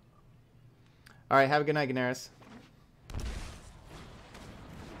 Alright, have a good night, Ganaris.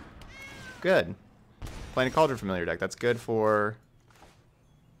 Good. Playing a Cauldron Familiar deck. That's good for...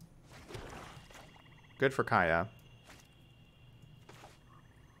 Good for Kaya.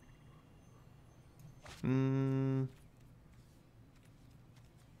 I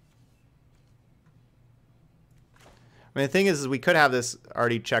mean, the thing is we could have this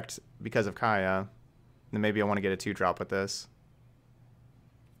already checked because of Kaya. Then maybe I want to get a 2-drop with this.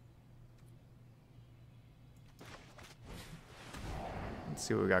 Let's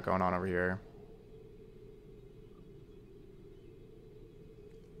see what we got going on over here.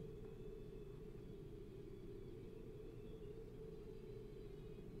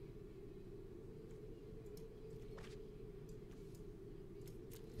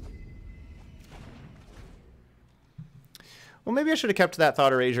 Well, maybe I should have kept that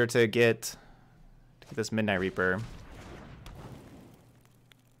Thought Erasure to get this Midnight Reaper.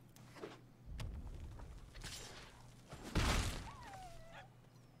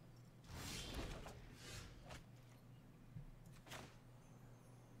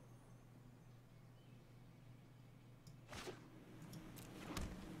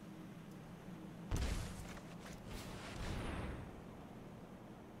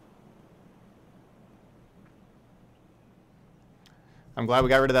 I'm glad we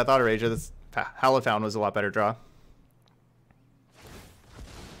got rid of that Thought Erasure. This Hallowed Fountain was a lot better draw.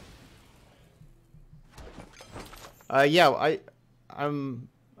 Yeah, I'm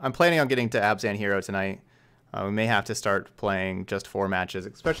planning on getting to Abzan Hero tonight. We may have to start playing just 4 matches,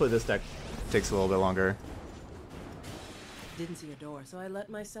 especially this deck takes a little bit longer. Didn't see a door, so I let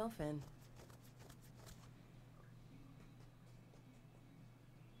myself in.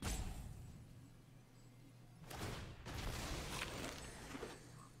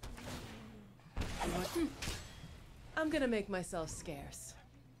 I'm gonna make myself scarce.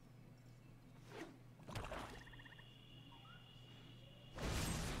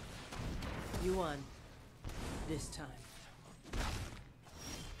 You won. This time.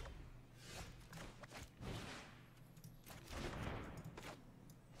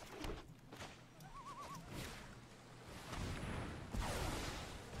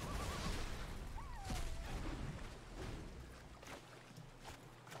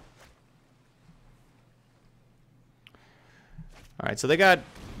 All right, so they got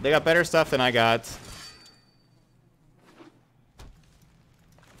better stuff than I got.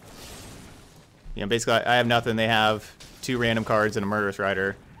 You know, basically I have nothing. They have 2 random cards and a Murderous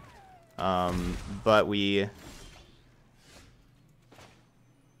Rider. But we've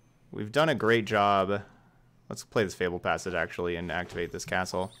done a great job. Let's play this Fable Passage actually and activate this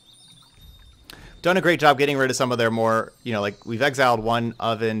castle. Done a great job getting rid of some of their more, you know, like we've exiled 1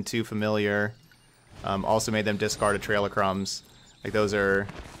 Oven, 2 Familiar. Also made them discard a Trail of Crumbs. Like those are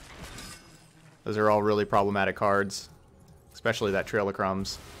all really problematic cards, especially that Trail of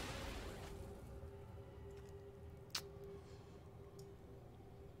Crumbs.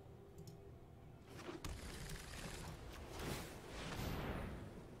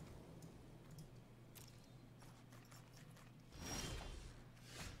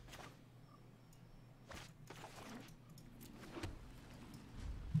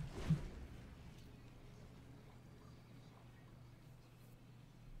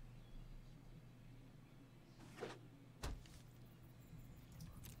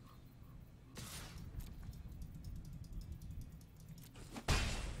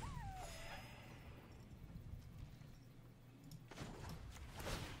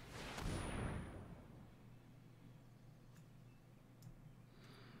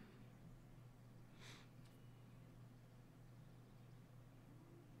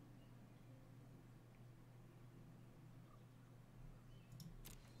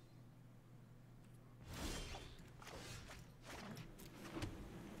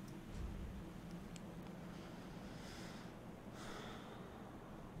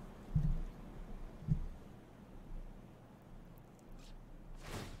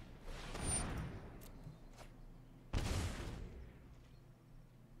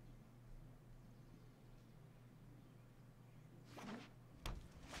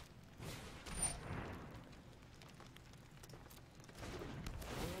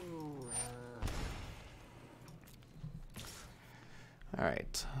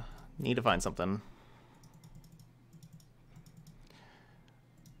 Alright. Need to find something.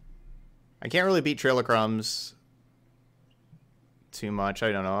 I can't really beat Trail of Crumbs too much.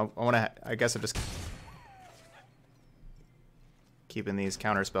 I don't know. I guess I'm just keeping these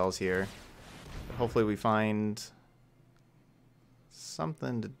counter spells here. But hopefully we find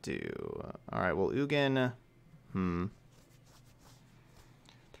something to do. Alright, well, Ugin... 3, 4,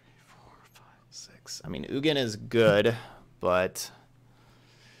 5, 6. I mean, Ugin is good, but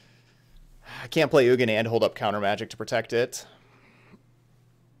I can't play Ugin and hold up counter magic to protect it.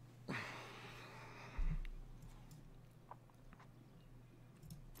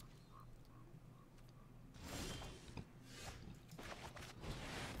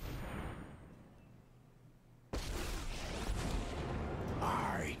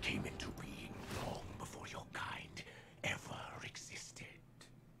 I came into being long before your kind ever existed.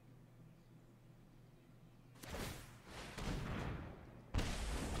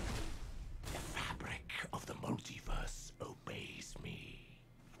 The fabric of the multiverse obeys me.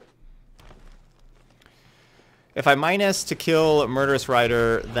 If I minus to kill Murderous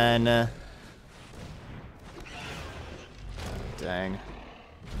Rider, then... dang.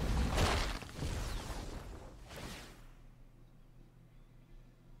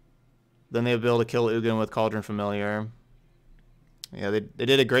 Then they'll be able to kill Ugin with Cauldron Familiar. Yeah, they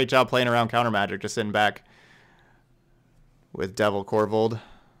did a great job playing around counter magic, just sitting back with Devil Corvold.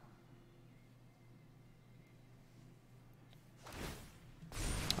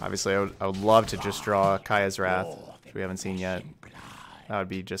 Obviously, I would love to just draw Kaya's Wrath, which we haven't seen yet. That would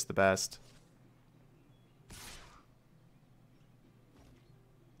be just the best.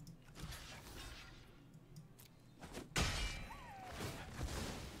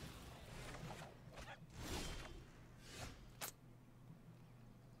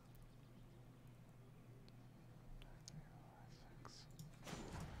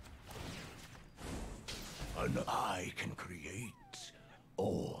 An eye can create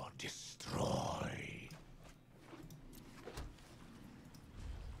or destroy.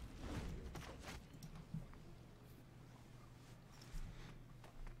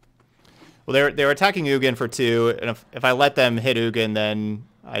 Well, they were attacking Ugin for 2, and if I let them hit Ugin, then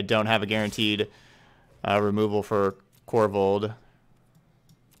I don't have a guaranteed removal for Corvold.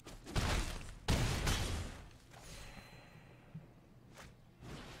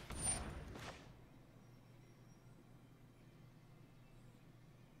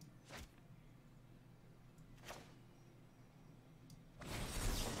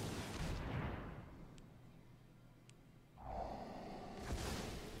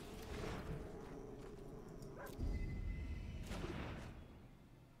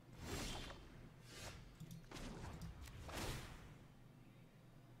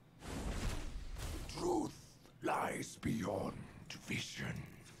 Truth lies beyond vision.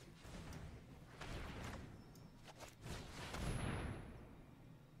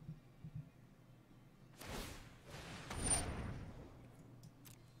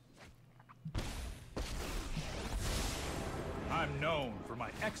 I'm known for my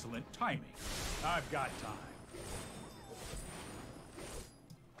excellent timing. I've got time.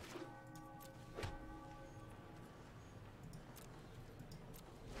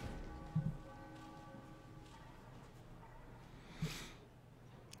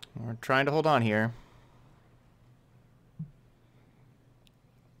 We're trying to hold on here. It'd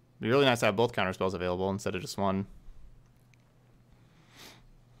be really nice to have both counter spells available instead of just one.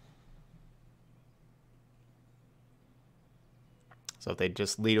 So if they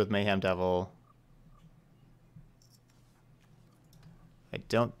just lead with Mayhem Devil, I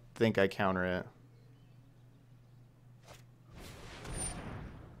don't think I counter it.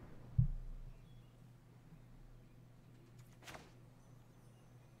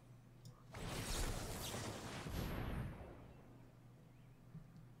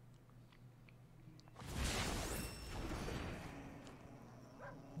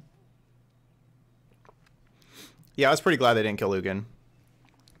 Yeah, I was pretty glad they didn't kill Ugin.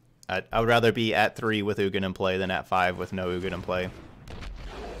 I would rather be at 3 with Ugin in play than at 5 with no Ugin in play.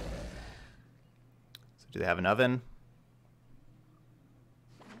 So do they have an oven?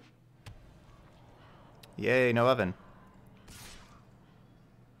 Yay, no oven.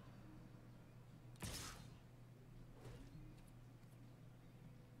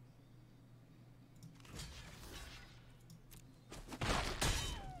 I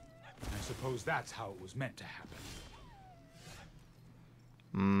suppose that's how it was meant to happen.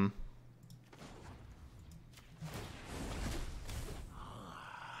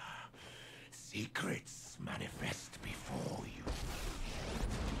 Secrets manifest before you.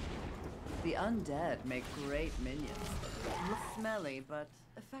 The undead make great minions. Smelly, but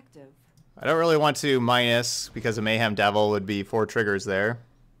effective. I don't really want to minus because a Mayhem Devil would be 4 triggers there.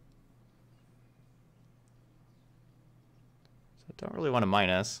 So I don't really want to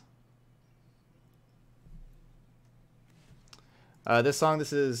minus. This song,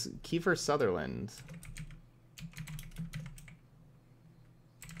 this is Kiefer Sutherland.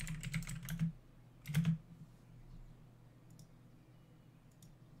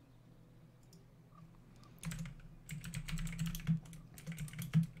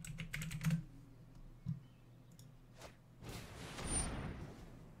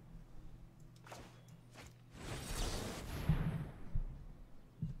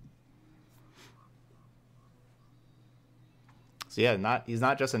 So yeah, he's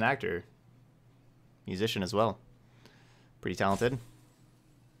not just an actor, musician as well. Pretty talented.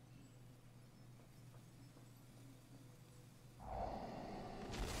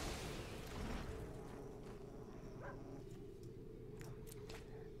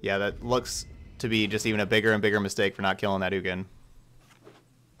 Yeah, that looks to be just even a bigger and bigger mistake for not killing that Ugin.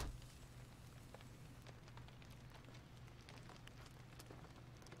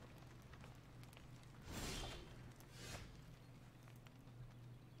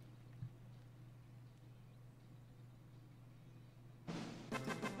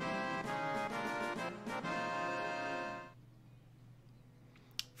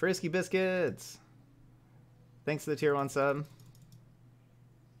 Frisky Biscuits. Thanks to the tier 1 sub.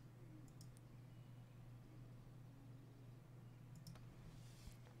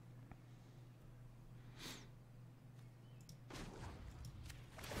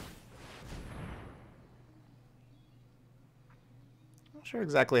 Not sure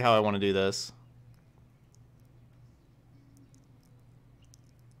exactly how I want to do this.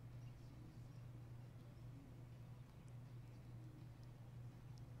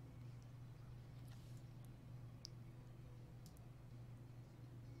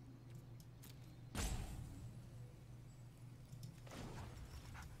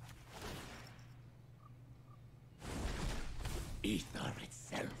 Ether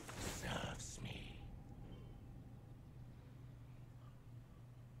itself serves me.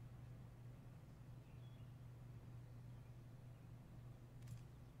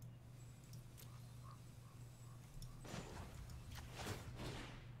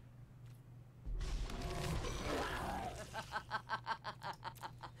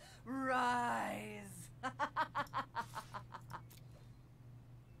 Rise!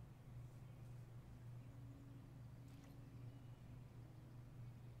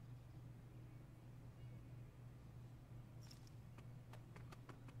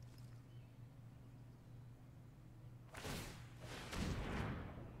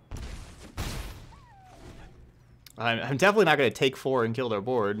 I'm definitely not going to take 4 and kill their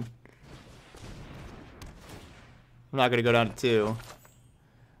board. I'm not going to go down to 2.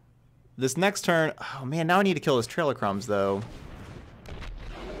 This next turn... Oh, man, now I need to kill this Trail of Crumbs, though.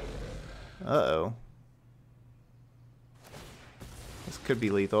 Uh-oh. This could be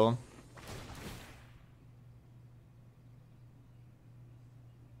lethal.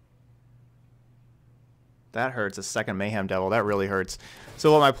 That hurts. A second Mayhem Devil. That really hurts.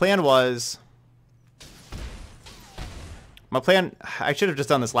 So what my plan was... My plan... I should have just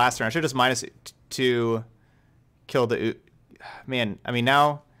done this last turn. I should have just minus to kill the... Man, I mean,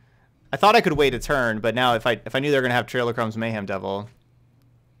 now... I thought I could wait a turn, but now if I knew they were going to have Trail of Crumbs Mayhem Devil...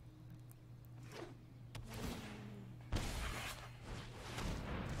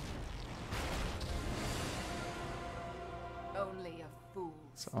 Only a fool.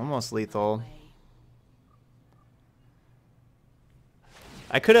 It's almost lethal.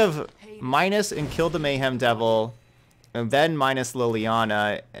 I could have minus and killed the Mayhem Devil, and then minus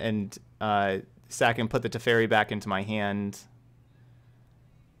Liliana, and sack and put the Teferi back into my hand.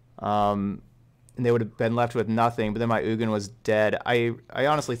 And they would have been left with nothing, but then my Ugin was dead. I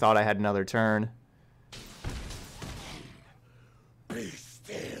honestly thought I had another turn. Be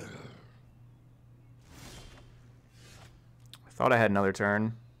still. I thought I had another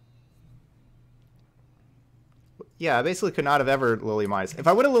turn. Yeah, I basically could not have ever Lily minus. If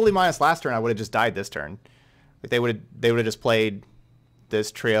I would have Lily minus last turn, I would have just died this turn. Like they would have just played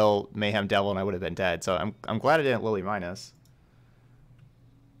this Trail Mayhem Devil, and I would have been dead. So I'm glad I didn't Lily minus.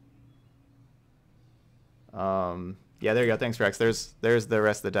 Yeah, there you go. Thanks, Rex. There's the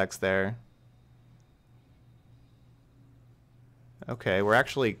rest of the decks there. Okay, we're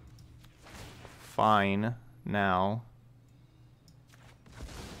actually fine now.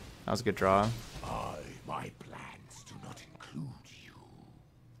 That was a good draw. My plans do not include you.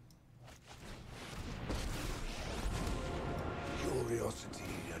 Curiosity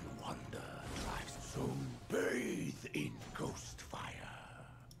and wonder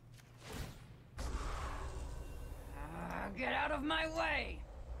my way!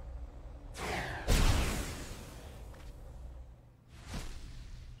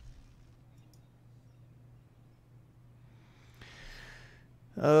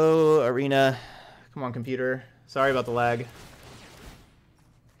 Oh, Arena. Come on, computer. Sorry about the lag.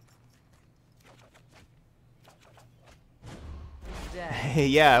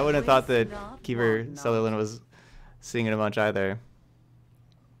 Yeah, I wouldn't have thought that Keeper Sutherland was singing a bunch either.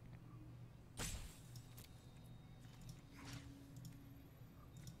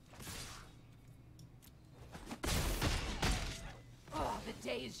 Oh, the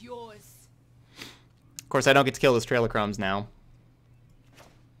day is yours. Of course, I don't get to kill this Trail of Crumbs now.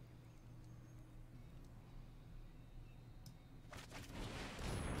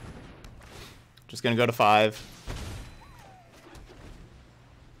 Just gonna go to 5.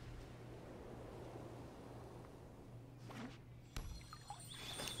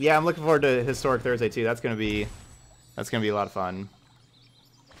 Yeah, I'm looking forward to Historic Thursday too. That's gonna be a lot of fun.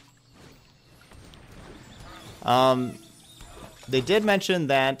 They did mention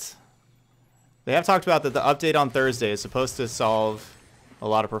that they have talked about that the update on Thursday is supposed to solve a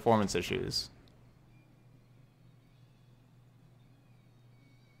lot of performance issues.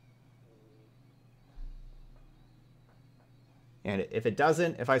 And if it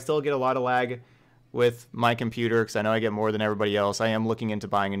doesn't, if I still get a lot of lag with my computer, because I know I get more than everybody else, I am looking into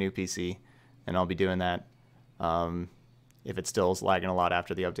buying a new PC, and I'll be doing that if it still is lagging a lot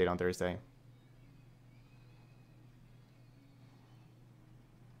after the update on Thursday.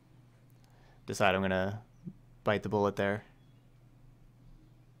 Decide I'm going to bite the bullet there.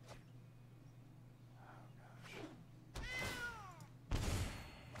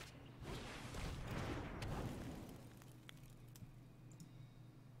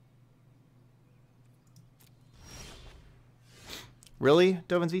 Really,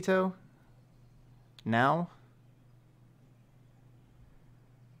 Dovin's Veto? Now?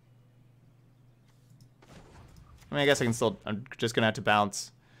 I mean, I guess I can still... I'm just going to have to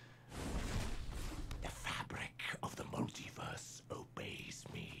bounce. The fabric of the multiverse obeys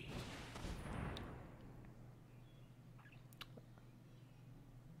me.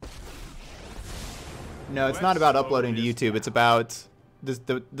 No, it's not about uploading to YouTube. It's about...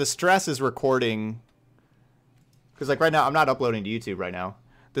 The stress is recording... Because like right now, I'm not uploading to YouTube right now.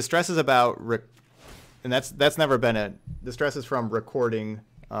 The stress is about, and that's never been it. The stress is from recording,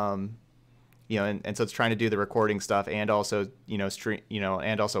 you know, and so it's trying to do the recording stuff and also,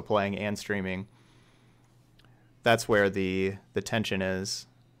 and also playing and streaming. That's where the tension is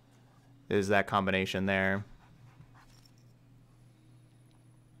that combination there.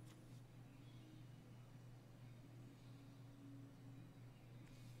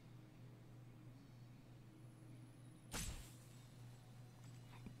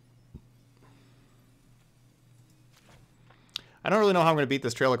 I don't really know how I'm going to beat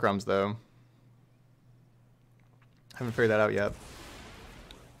this Trail of Crumbs, though. Haven't figured that out yet.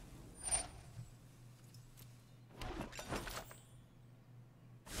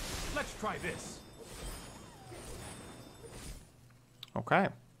 Let's try this. Okay.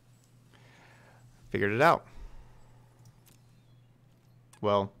 Figured it out.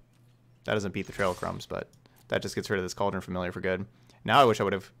 Well, that doesn't beat the Trail of Crumbs, but that just gets rid of this Cauldron Familiar for good. Now I wish I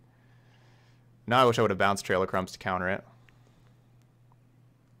would have... Now I wish I would have bounced Trail of Crumbs to counter it.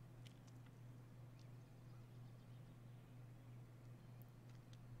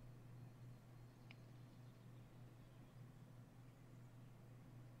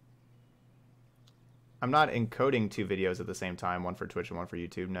 I'm not encoding 2 videos at the same time, one for Twitch and one for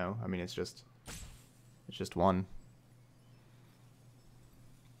YouTube. No, I mean it's just one.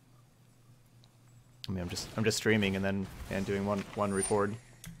 I mean I'm just streaming and doing one record.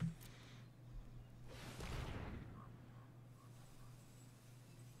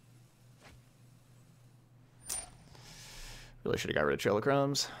 Really should have got rid of Trail of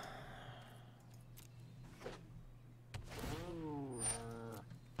Crumbs.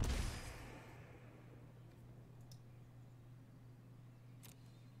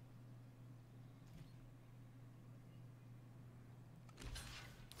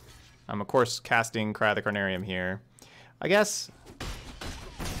 I'm, of course, casting Cry the Carnarium here. I guess...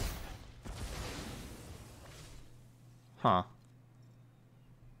 Huh.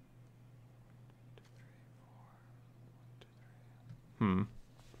 That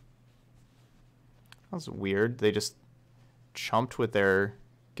was weird. They just chumped with their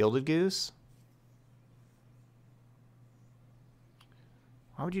Gilded Goose?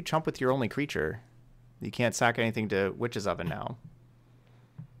 Why would you chump with your only creature? You can't sack anything to Witch's Oven now.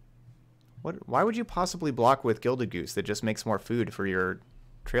 Why would you possibly block with Gilded Goose that just makes more food for your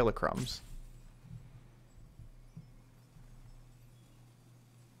Trail of Crumbs?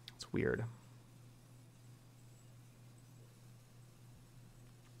 It's weird.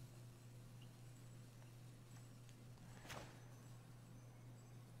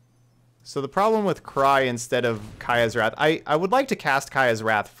 So the problem with Cry instead of Kaya's Wrath, I would like to cast Kaya's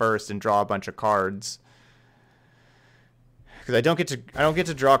Wrath first and draw a bunch of cards. Because I don't get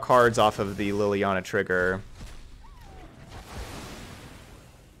to draw cards off of the Liliana trigger.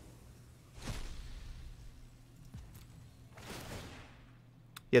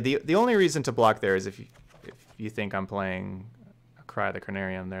 Yeah, the only reason to block there is if you think I'm playing a Cry the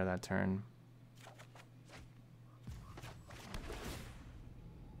Carnarium there that turn.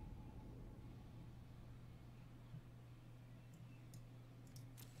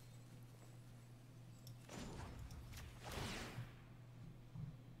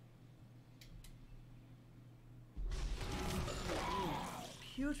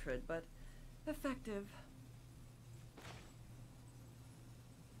 Putrid, but effective.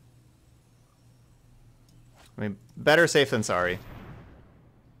 I mean, better safe than sorry.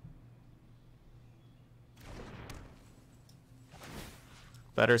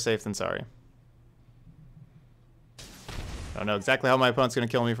 Better safe than sorry. I don't know exactly how my opponent's going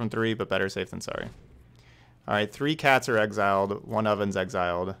to kill me from 3, but better safe than sorry. Alright, 3 cats are exiled. 1 oven's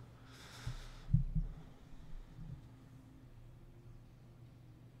exiled.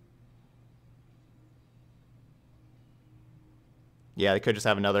 Yeah, they could just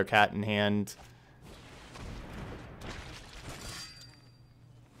have another cat in hand.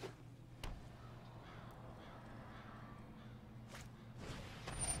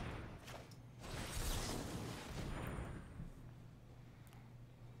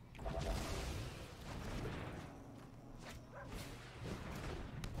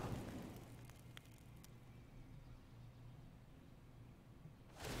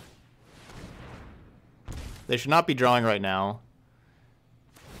 They should not be drawing right now.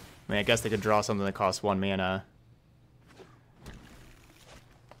 I mean, I guess they could draw something that costs 1 mana.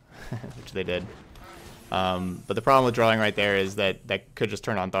 Which they did. But the problem with drawing right there is that that could just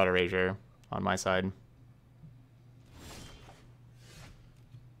turn on Thought Erasure on my side.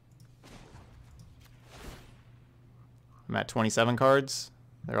 I'm at 27 cards.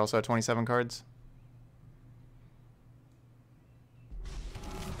 They're also at 27 cards.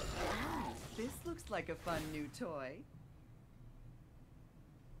 This looks like a fun new toy.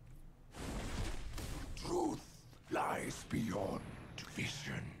 Truth lies beyond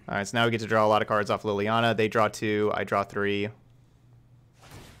vision. Alright, so now we get to draw a lot of cards off Liliana. They draw 2, I draw 3.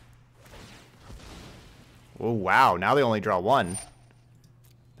 Oh, wow. Now they only draw 1.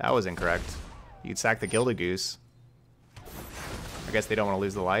 That was incorrect. You'd sack the Gilded Goose. I guess they don't want to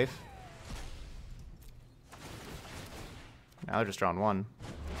lose the life. Now they're just drawing 1.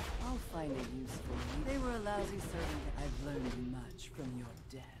 I'll find it useful. They were a lousy servant. I've learned much from your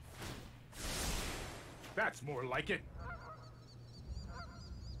death. That's more like it.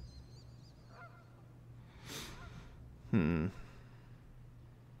 And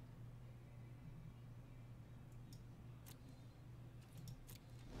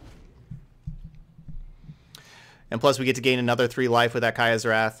plus we get to gain another 3 life with that Kaya's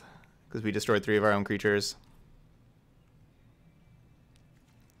Wrath, because we destroyed 3 of our own creatures.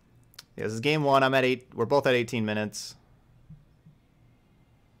 Yeah, this is game 1. I'm at 8. We're both at 18 minutes.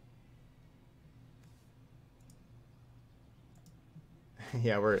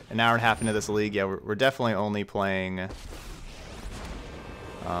 Yeah, we're an hour and a half into this league. Yeah, we're definitely only playing. This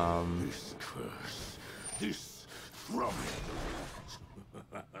curse, this thrumming.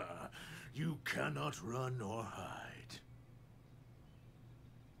 You cannot run or hide.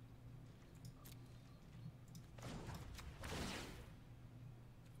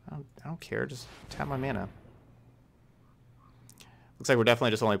 I don't care. Just tap my mana. Looks like we're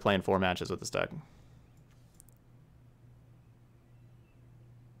definitely just only playing 4 matches with this deck.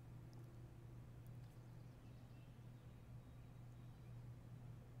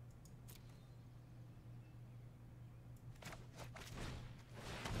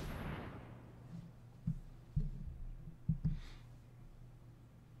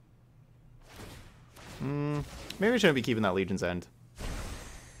 Maybe we shouldn't be keeping that Legion's End.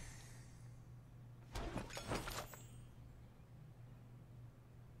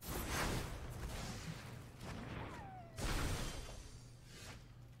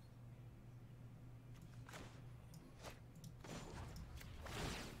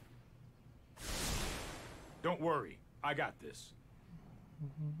 Don't worry, I got this.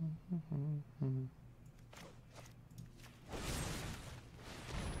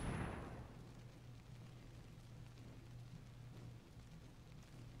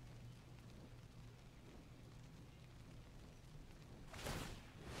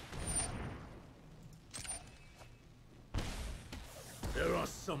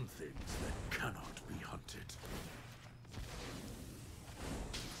 some things that cannot be hunted.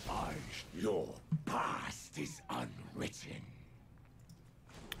 Your past is unwritten.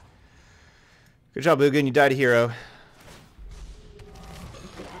 Good job, Ugin. You died a hero.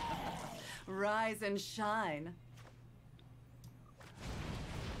 Rise and shine.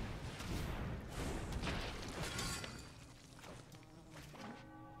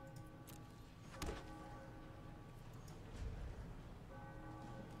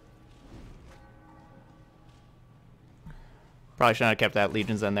 Probably should not have kept that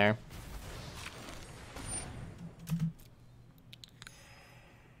Legions in there.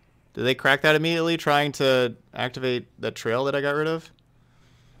 Did they crack that immediately, trying to activate the trail that I got rid of?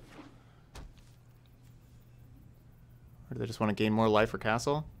 Or do they just want to gain more life for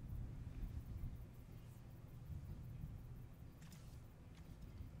castle?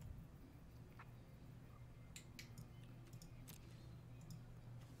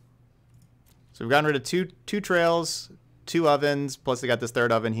 So we've gotten rid of two trails, 2 ovens, plus they got this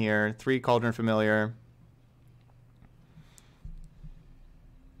 3rd oven here, 3 Cauldron Familiar.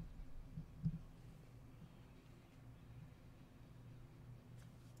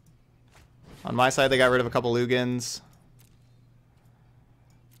 On my side, they got rid of a couple Lugans.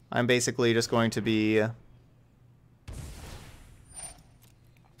 I'm basically just going to be...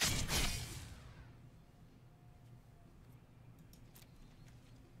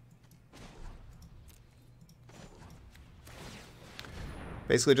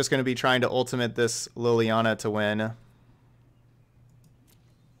 basically just going to be trying to ultimate this Liliana to win.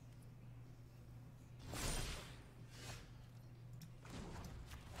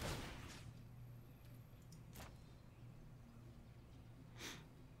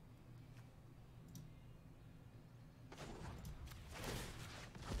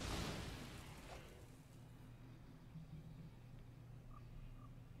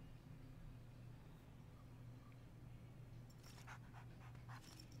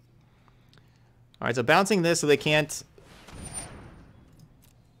 Alright, so bouncing this so they can't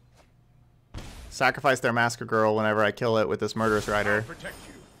sacrifice their Masker Girl whenever I kill it with this Murderous Rider. Protect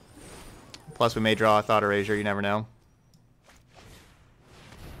you. Plus we may draw a Thought Erasure, you never know.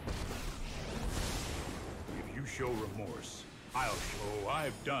 If you show remorse, I'll show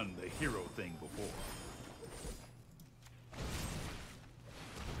I've done the hero thing before.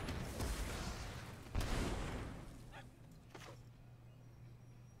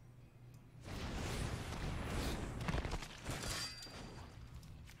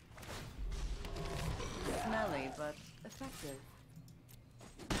 Smelly, but effective.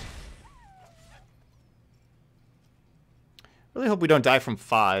 Really hope we don't die from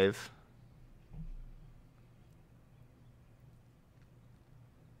 5.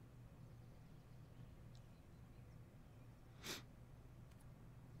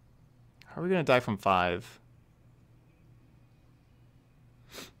 How are we going to die from 5?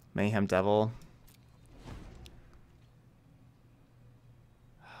 Mayhem Devil.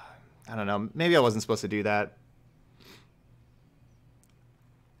 I don't know. Maybe I wasn't supposed to do that.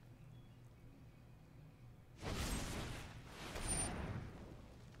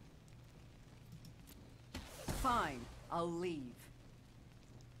 Fine, I'll leave.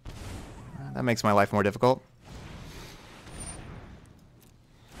 That makes my life more difficult.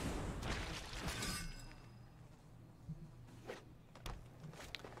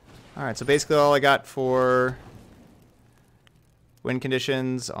 Alright, so basically all I got for win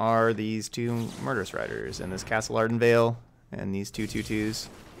conditions are these 2 Murderous Riders and this Castle Ardenvale and these 2 2/2s.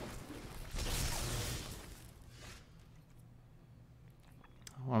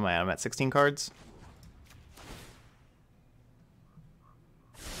 What am I at? I'm at 16 cards.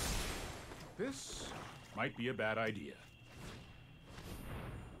 This might be a bad idea.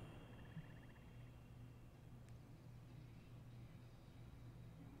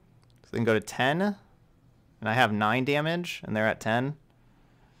 So they can go to 10, and I have 9 damage, and they're at 10.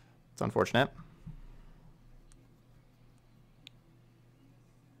 It's unfortunate.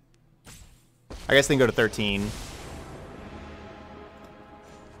 I guess they can go to 13.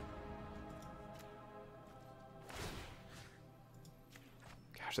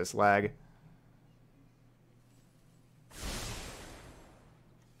 Gosh, this lag.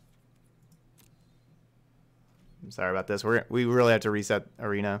 I'm sorry about this. We really have to reset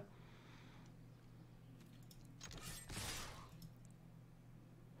Arena.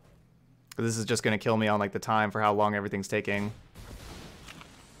 This is just going to kill me on like the time for how long everything's taking.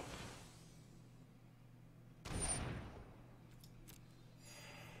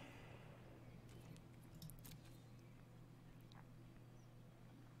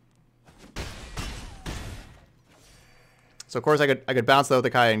 So of course I could bounce the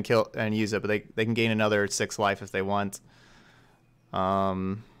Othakai and kill and use it, but they can gain another 6 life if they want.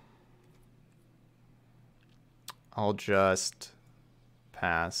 I'll just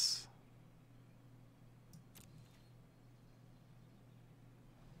pass.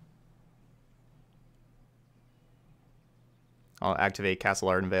 I'll activate Castle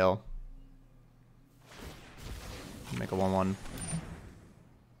Ardenvale. Make a 1/1.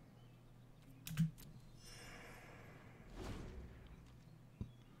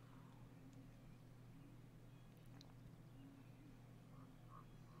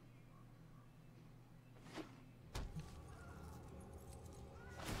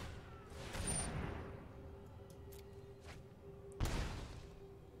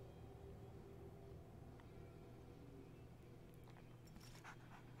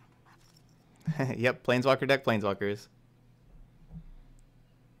 Yep, Planeswalker deck, Planeswalkers.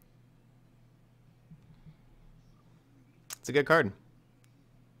 It's a good card.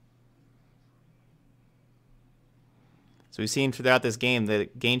 So we've seen throughout this game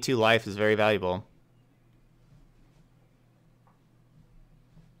that gain 2 life is very valuable.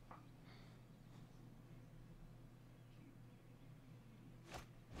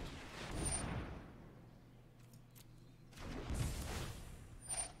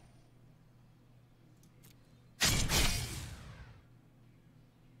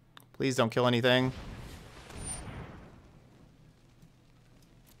 Please don't kill anything.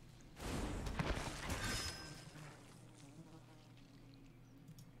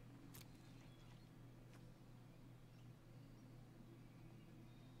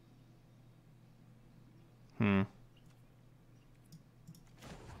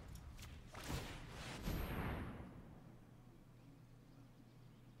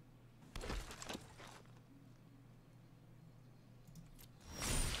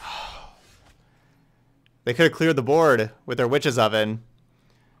 They could have cleared the board with their Witch's Oven.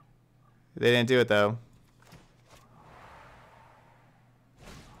 They didn't do it though.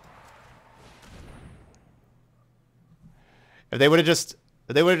 If they would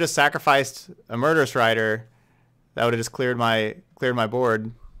have just sacrificed a Murderous Rider, that would have just cleared my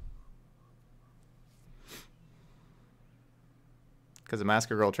board. Because of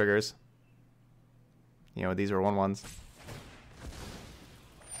Masker Girl triggers. You know, these were 1/1s.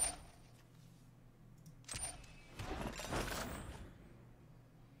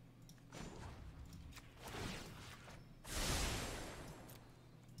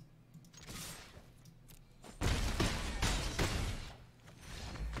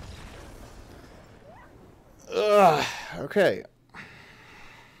 Okay.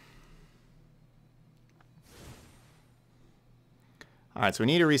 Alright, so we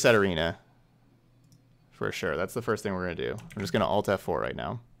need to reset Arena. For sure. That's the first thing we're going to do. I'm just going to Alt F4 right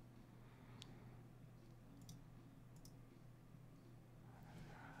now.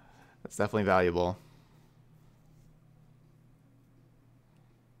 That's definitely valuable.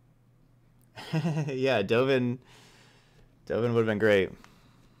 Yeah, Dovin would have been great.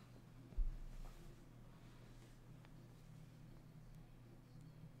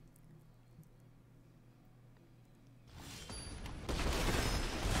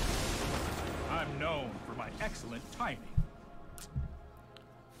 I'm known for my excellent timing.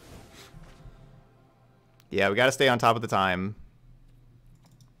 Yeah, we got to stay on top of the time.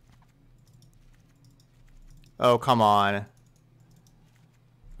 Oh, come on.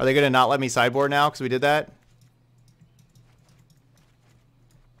 Are they going to not let me sideboard now because we did that?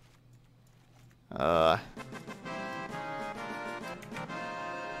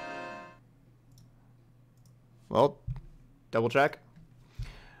 Well, double check.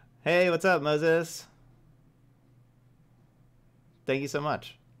 Hey, what's up, Moses? Thank you so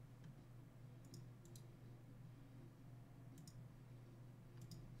much.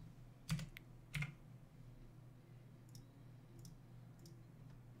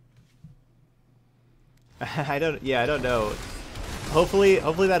 I don't know. Hopefully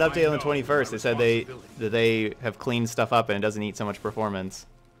that update on the 21st, they said that they have cleaned stuff up and it doesn't eat so much performance.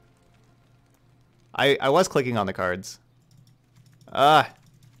 I was clicking on the cards.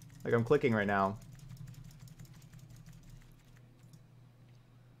 Like I'm clicking right now.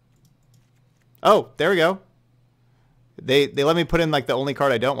 Oh, there we go. They let me put in like the only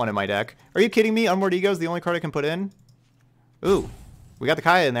card I don't want in my deck. Are you kidding me? Unmoored Ego is the only card I can put in? Ooh, we got the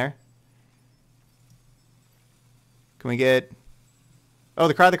Kaya in there. Can we get... Oh,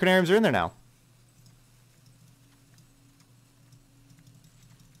 the Cry of the Cranariums are in there now.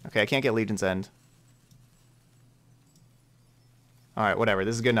 Okay, I can't get Legion's End. Alright, whatever.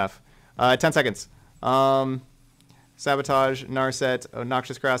 This is good enough. 10 seconds. Sabotage, Narset,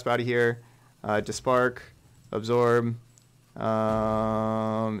 Noxious Grasp out of here. Dispark, Absorb,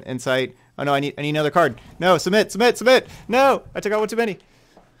 Insight. Oh no, I need another card. No, submit. No, I took out one too many.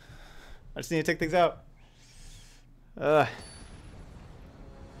 I just need to take things out.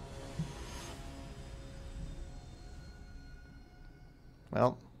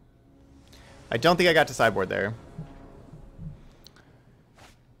 Well, I don't think I got to sideboard there.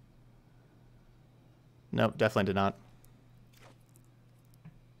 Nope, definitely did not.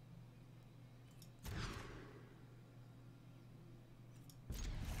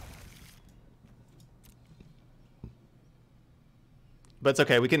 But it's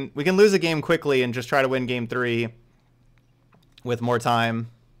okay. We can lose a game quickly and just try to win game 3 with more time.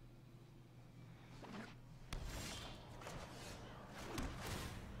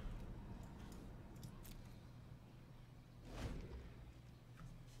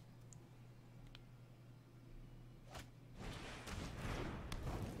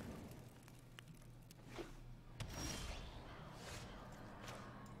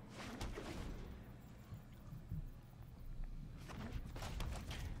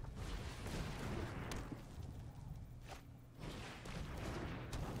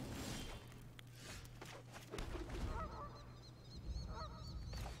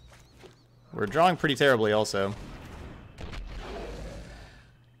 We're drawing pretty terribly also.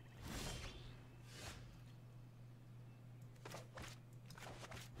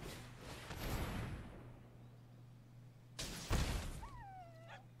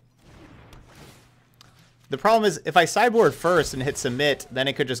 The problem is if I sideboard first and hit submit, then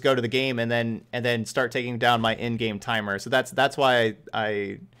it could just go to the game and then start taking down my in-game timer. So that's why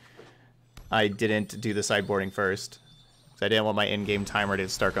I didn't do the sideboarding first. Because I didn't want my in-game timer to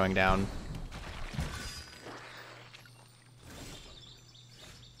start going down.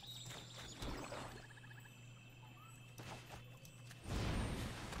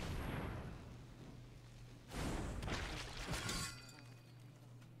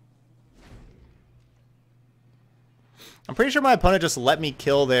 I'm pretty sure my opponent just let me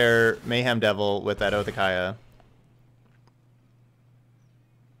kill their Mayhem Devil with that Othakaya.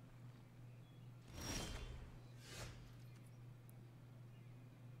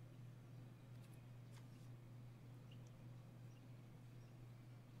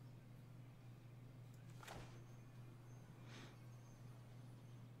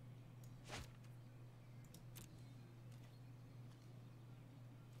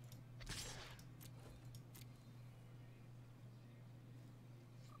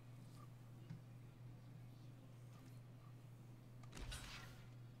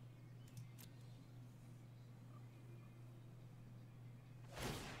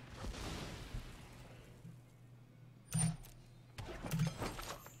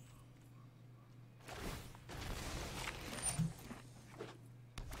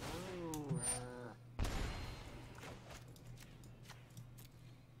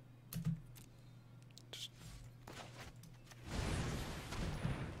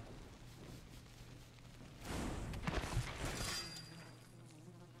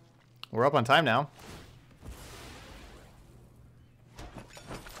 We're up on time now.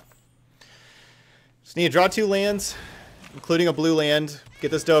 Just need to draw 2 lands, including a blue land.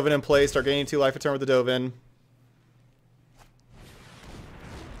 Get this Dovin in play. Start gaining 2 life a turn with the Dovin.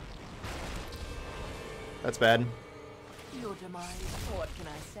 That's bad. Your demise. What can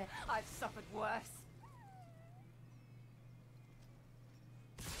I say? I've suffered worse.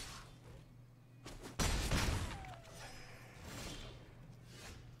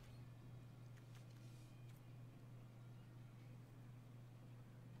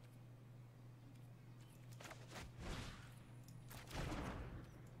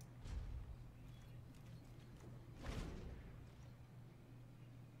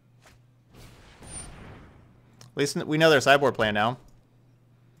 At least we know their sideboard plan now.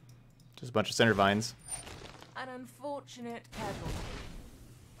 Just a bunch of Cinder Vines. An unfortunate casualty.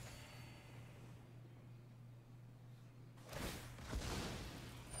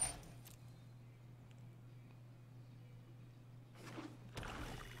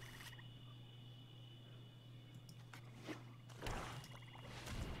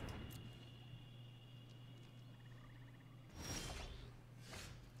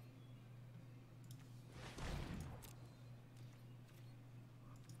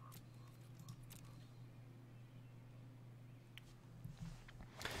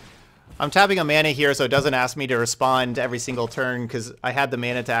 I'm tapping a mana here, so it doesn't ask me to respond every single turn because I had the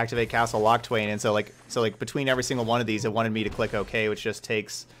mana to activate Castle Locktwain, and so like between every single one of these, it wanted me to click OK, which just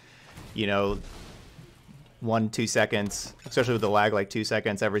takes, you know, 1-2 seconds, especially with the lag, like 2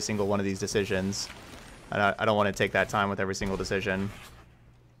 seconds every single one of these decisions. I don't want to take that time with every single decision.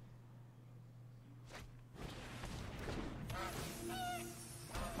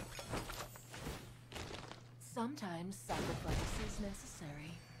 Sometimes sacrifice is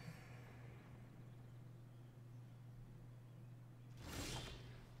necessary.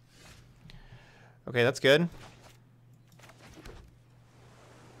 Okay, that's good.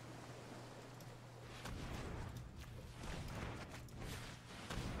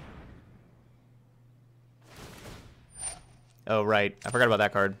 Oh, right. I forgot about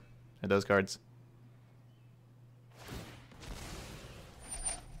that card. Or those cards.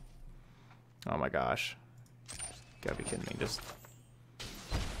 Oh my gosh. Gotta be kidding me. Just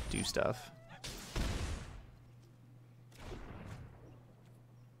do stuff.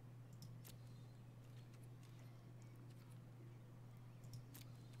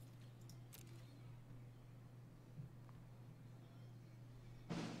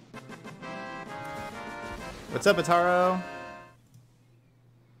 What's up, Ataro?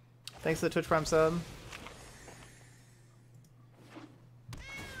 Thanks for the Twitch Prime sub.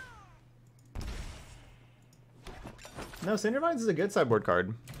 No, Cindervines is a good sideboard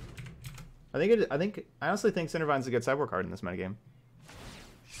card. I honestly think Cindervine's a good sideboard card in this metagame.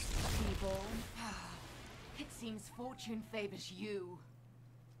 People, it seems fortune favors you.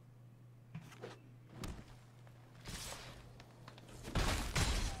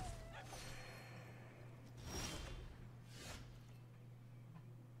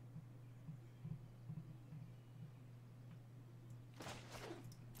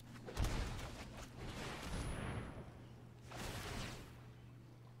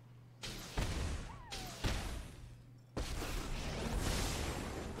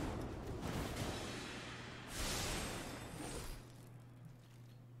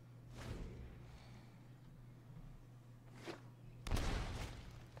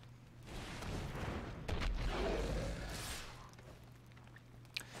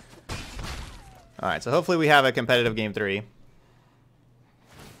 Alright, so hopefully we have a competitive game 3. And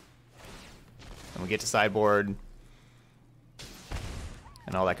we get to sideboard.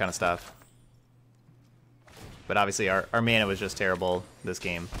 And all that kind of stuff. But obviously our mana was just terrible this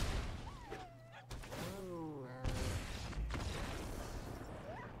game.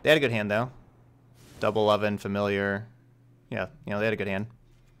 They had a good hand though. Double Oven, Familiar. Yeah, you know, they had a good hand.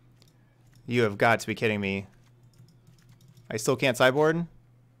 You have got to be kidding me. I still can't sideboard?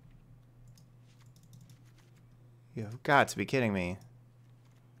 You have got to be kidding me.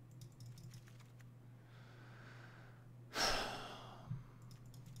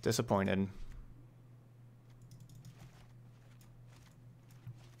 Disappointed.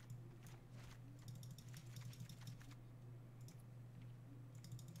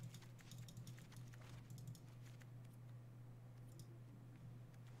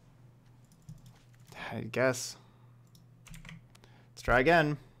 I guess. Let's try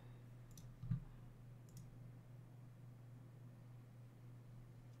again.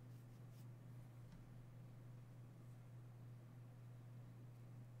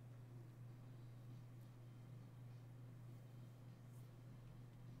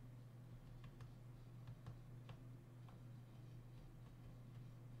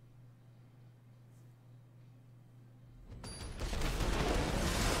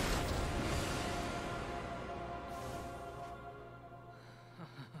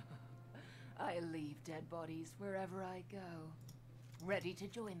 I leave dead bodies wherever I go, ready to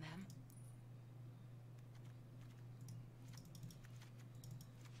join them.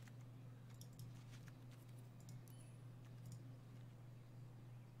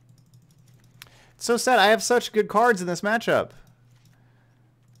 It's so sad. I have such good cards in this matchup.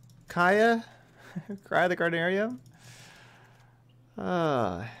 Kaya? Cry the Gardnarium?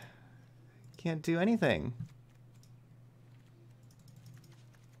 Can't do anything.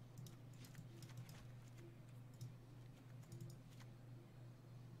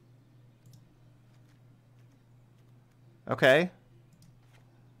 Okay.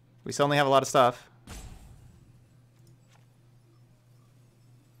 We still only have a lot of stuff.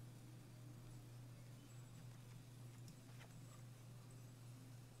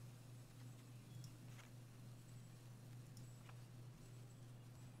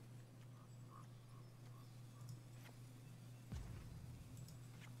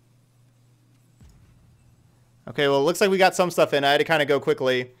 Okay, well, it looks like we got some stuff in. I had to kind of go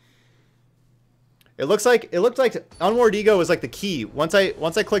quickly. It looked like Unmoored Ego was like the key. Once I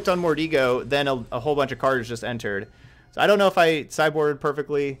clicked Unmoored Ego, then a whole bunch of cards just entered. So I don't know if I sideboarded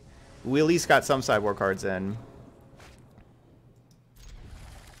perfectly. We at least got some sideboard cards in.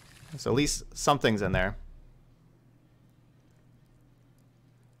 So at least something's in there.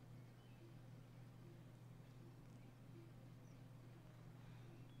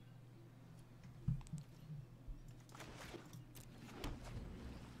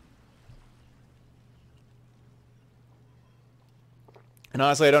 And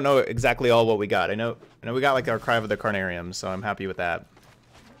honestly, I don't know exactly all what we got. I know we got like our Cry of the Carnarium, so I'm happy with that.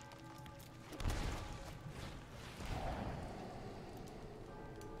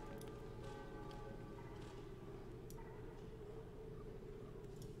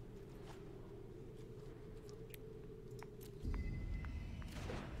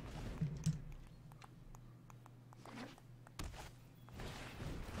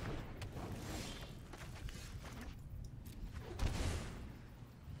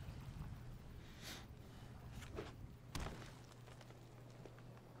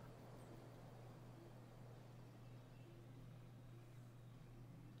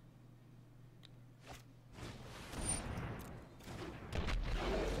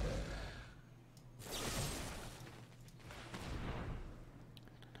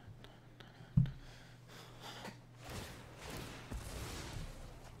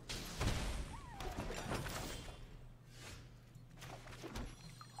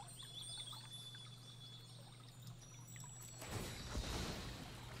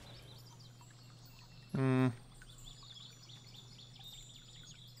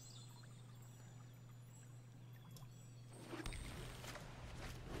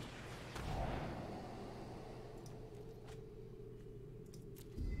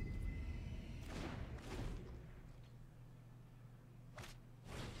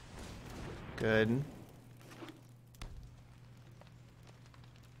 Good. And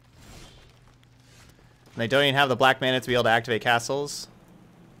they don't even have the black mana to be able to activate castles.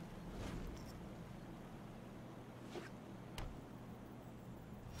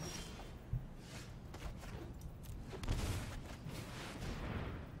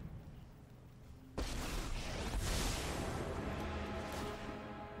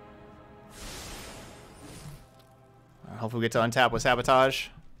 Hopefully we get to untap with Sabotage.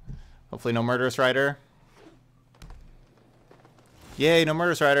 Hopefully no Murderous Rider. Yay, no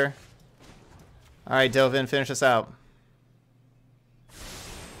Murderous Rider. Alright, Dovin, finish us out.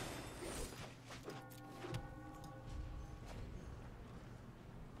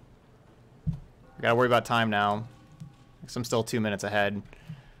 I gotta worry about time now, because I'm still 2 minutes ahead.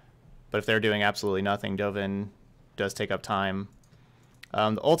 But if they're doing absolutely nothing, Dovin does take up time.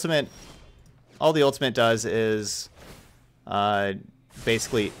 The ultimate, all the ultimate does is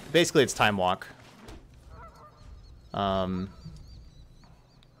basically it's time walk. But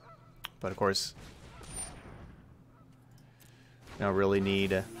of course, you don't really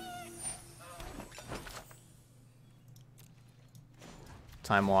need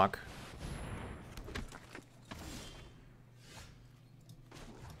time walk.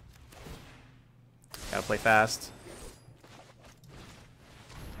 Gotta play fast.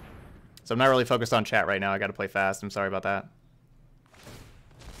 So I'm not really focused on chat right now. I gotta play fast. I'm sorry about that.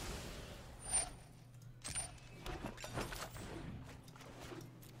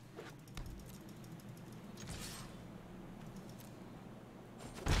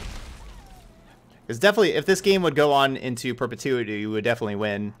 It's definitely, if this game would go on into perpetuity, you would definitely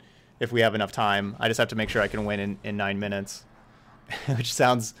win if we have enough time. I just have to make sure I can win in 9 minutes. Which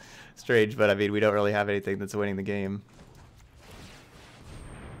sounds strange, but I mean, we don't really have anything that's winning the game.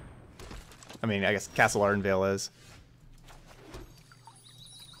 I mean, I guess Castle Ardenvale is.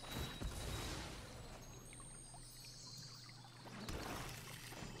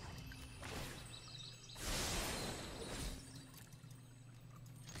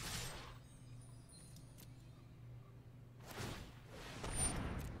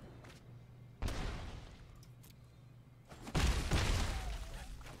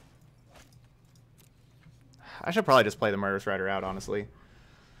 I should probably just play the Murderous Rider out, honestly.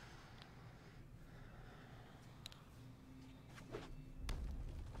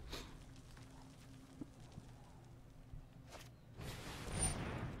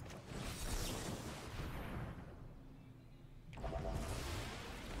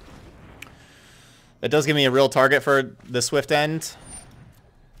 It does give me a real target for the Swift End,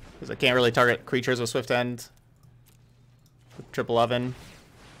 because I can't really target creatures with Swift End. Triple Oven.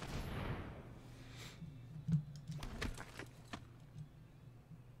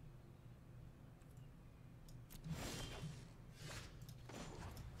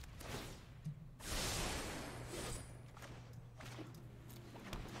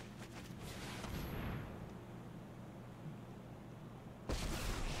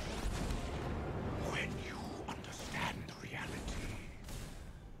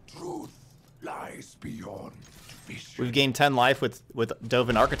 Beyond vision. We've gained 10 life with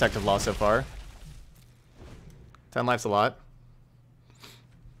Dovin Architect of Law so far. 10 life's a lot.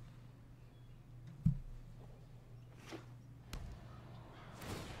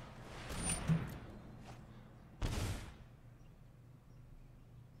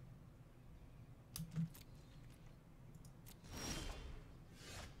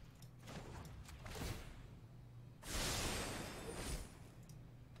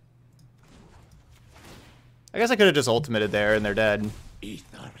 I guess I could have just ultimated there and they're dead.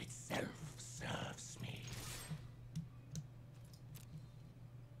 Ether itself serves me.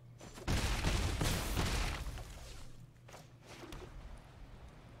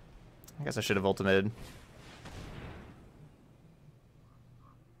 I guess I should have ultimated.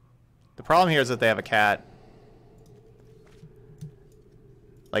 The problem here is that they have a cat.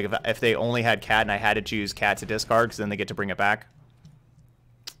 Like, if they only had cat and I had to choose cat to discard, because then they get to bring it back.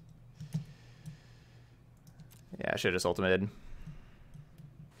 Yeah, I should have just ultimated.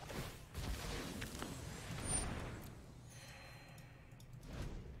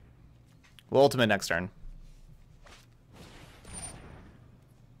 We'll ultimate next turn.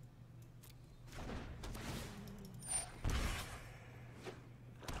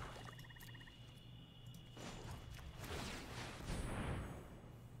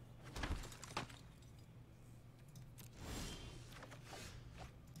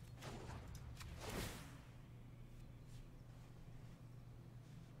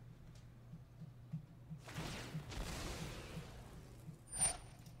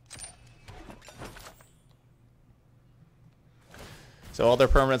 So all their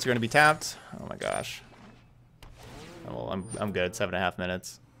permanents are going to be tapped. Oh my gosh. Oh, well, I'm good. 7.5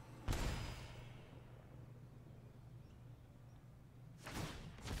 minutes.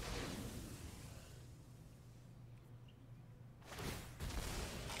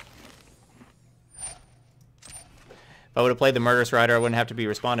 If I would have played the Murderous Rider, I wouldn't have to be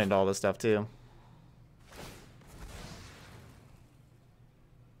responding to all this stuff too.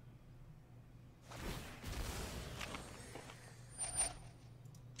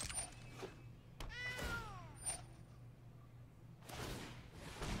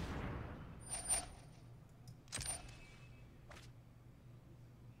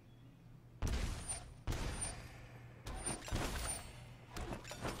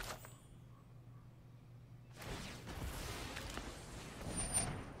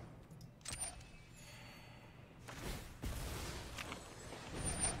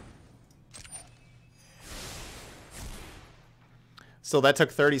 So that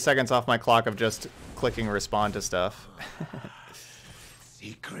took 30 seconds off my clock of just clicking respond to stuff.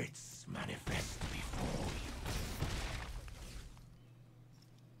 Secrets manifest before you.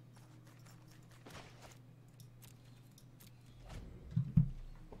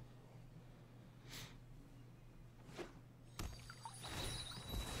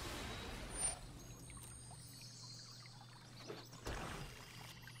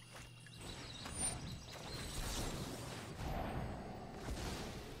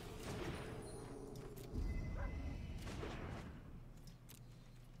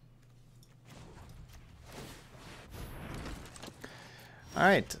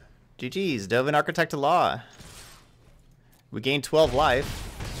 Alright. GG's. Dovin Architect to Law. We gained 12 life.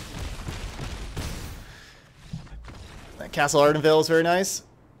 That Castle Ardenville is very nice.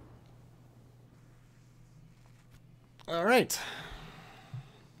 Alright.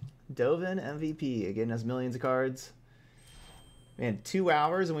 Dovin MVP. Again, has millions of cards. Man, 2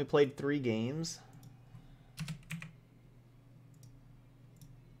 hours and we played 3 games.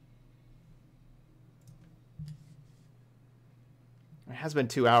 It has been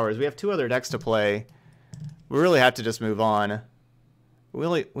 2 hours. We have 2 other decks to play. We really have to just move on. We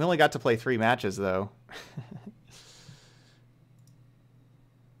only got to play 3 matches though.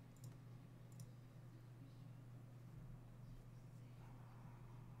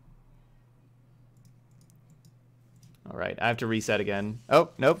 All right, I have to reset again. Oh,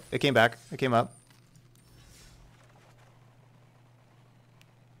 nope, it came back. It came up.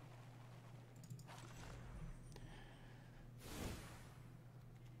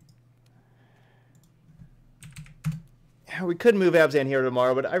 We could move Abzan here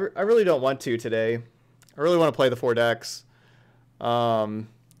tomorrow, but I really don't want to today. I really want to play the 4 decks.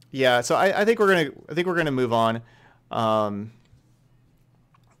 Yeah, so I think we're gonna move on.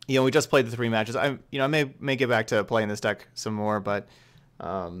 You know, we just played the 3 matches. I may get back to playing this deck some more, but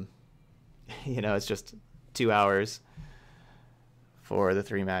you know, it's just 2 hours for the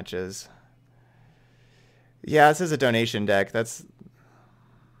 3 matches. Yeah, this is a donation deck.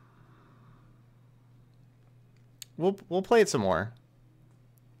 We'll play it some more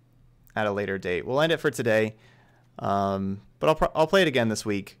at a later date. We'll end it for today, but I'll play it again this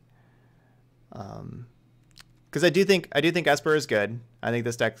week. Because I do think Esper is good. I do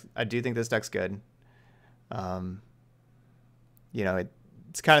think this deck's good. You know,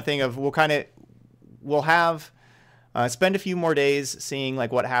 it's kind of thing of we'll have spend a few more days seeing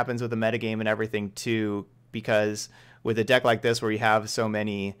like what happens with the metagame and everything too. Because with a deck like this where you have so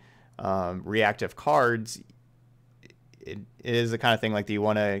many reactive cards, it is the kind of thing like, do you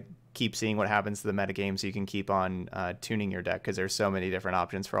want to keep seeing what happens to the metagame so you can keep on tuning your deck, because there's so many different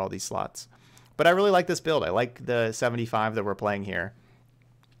options for all these slots. But I really like this build. I like the 75 that we're playing here.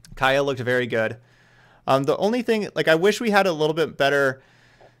 Kaya looked very good. The only thing, like, I wish we had a little bit better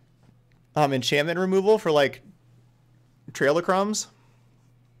enchantment removal for, like, Trail of Crumbs.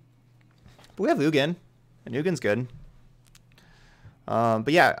 But we have Ugin, and Ugin's good.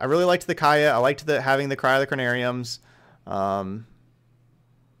 But yeah, I really liked the Kaya. I liked having the Cry of the Cranariums.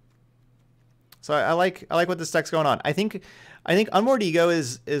 So I like what this deck's going on. I think Unmoored Ego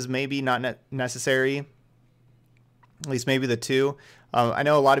is maybe not necessary. At least maybe the 2. I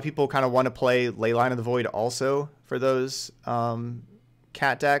know a lot of people kind of want to play Leyline of the Void also for those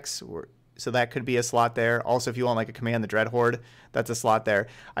cat decks, so that could be a slot there. Also, if you want like a Command the Dread Horde, that's a slot there.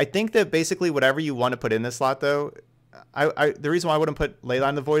 I think that basically whatever you want to put in this slot, though, the reason why I wouldn't put Leyline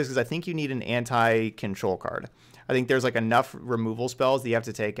of the Void is because I think you need an anti-control card. I think there's like enough removal spells that you have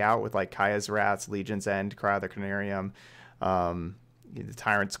to take out with like Kaya's Wrath, Legion's End, Cry of the Cranarium, the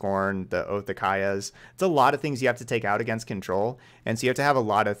Tyrant Scorn, the Oath of Kayas. It's a lot of things you have to take out against control, and so you have to have a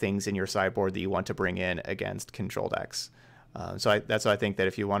lot of things in your sideboard that you want to bring in against control decks. So that's why I think that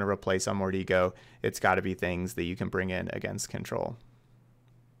if you want to replace Unmoored Ego, it's got to be things that you can bring in against control.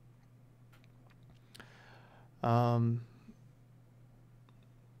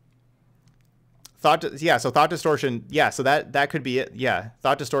 Thought Distortion, yeah, so that could be it. Yeah,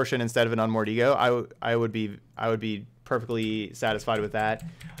 Thought Distortion instead of an Unmoored Ego, I would be perfectly satisfied with that.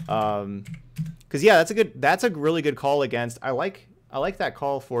 Because yeah, that's a really good call against. I like that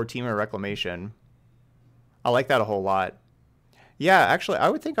call for Temur Reclamation. I like that a whole lot. Yeah, actually, I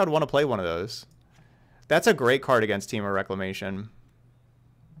would think I'd want to play one of those. That's a great card against Temur Reclamation.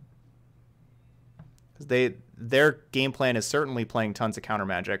 Their game plan is certainly playing tons of counter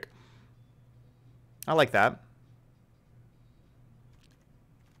magic. I like that.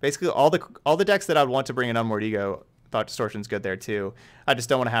 Basically, all the decks that I'd want to bring in Unmoored Ego, Thought Distortion's good there too. I just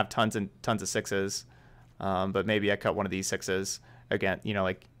don't want to have tons and tons of 6s. But maybe I cut one of these 6s again. You know,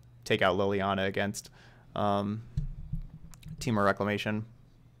 like take out Liliana against Temur Reclamation.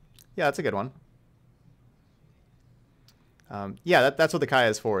 Yeah, that's a good one. Yeah, that's what the Kaya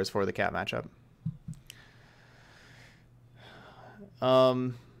is for the cat matchup.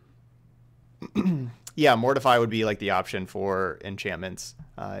 Yeah, Mortify would be like the option for enchantments.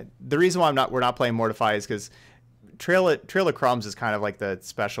 The reason why we're not playing Mortify is because Trail of Crumbs is kind of like the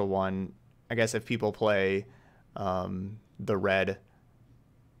special one. I guess if people play the red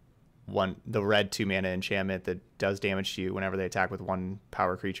 2-mana enchantment that does damage to you whenever they attack with 1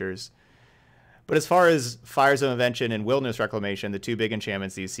 power creatures. But as far as Fire Zone Invention and Wilderness Reclamation, the 2 big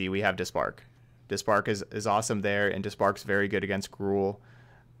enchantments that you see, we have Disbark. Disbark is awesome there, and Disbark's very good against Gruul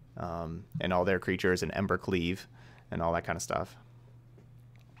and all their creatures, and Ember Cleave and all that kind of stuff.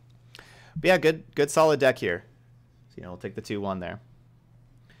 But yeah, good solid deck here. So, you know, we'll take the 2-1 there.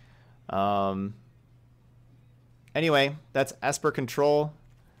 Anyway, that's Esper Control.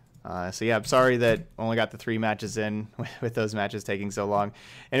 So yeah, I'm sorry that only got the 3 matches in with those matches taking so long.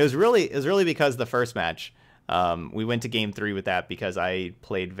 And it was really because the first match, we went to game 3 with that because I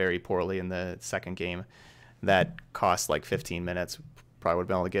played very poorly in the second game. That cost like 15 minutes. Probably would have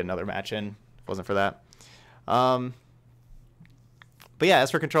been able to get another match in if it wasn't for that. But yeah,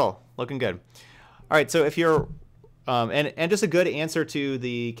 Esper Control, looking good. All right, so if you're and just a good answer to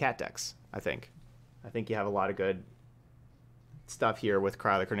the cat decks, I think you have a lot of good stuff here with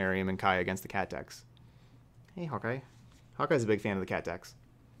Cry of the Cranarium and Kaya against the cat decks. Hey, Hawkeye. Hawkeye's a big fan of the cat decks.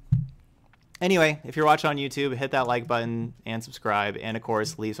 Anyway, if you're watching on YouTube, hit that like button and subscribe, and of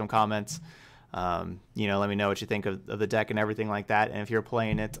course, leave some comments. You know, let me know what you think of the deck and everything like that. And if you're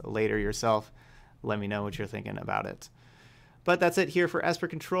playing it later yourself, let me know what you're thinking about it. But that's it here for Esper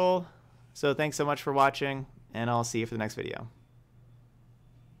Control. So thanks so much for watching, and I'll see you for the next video.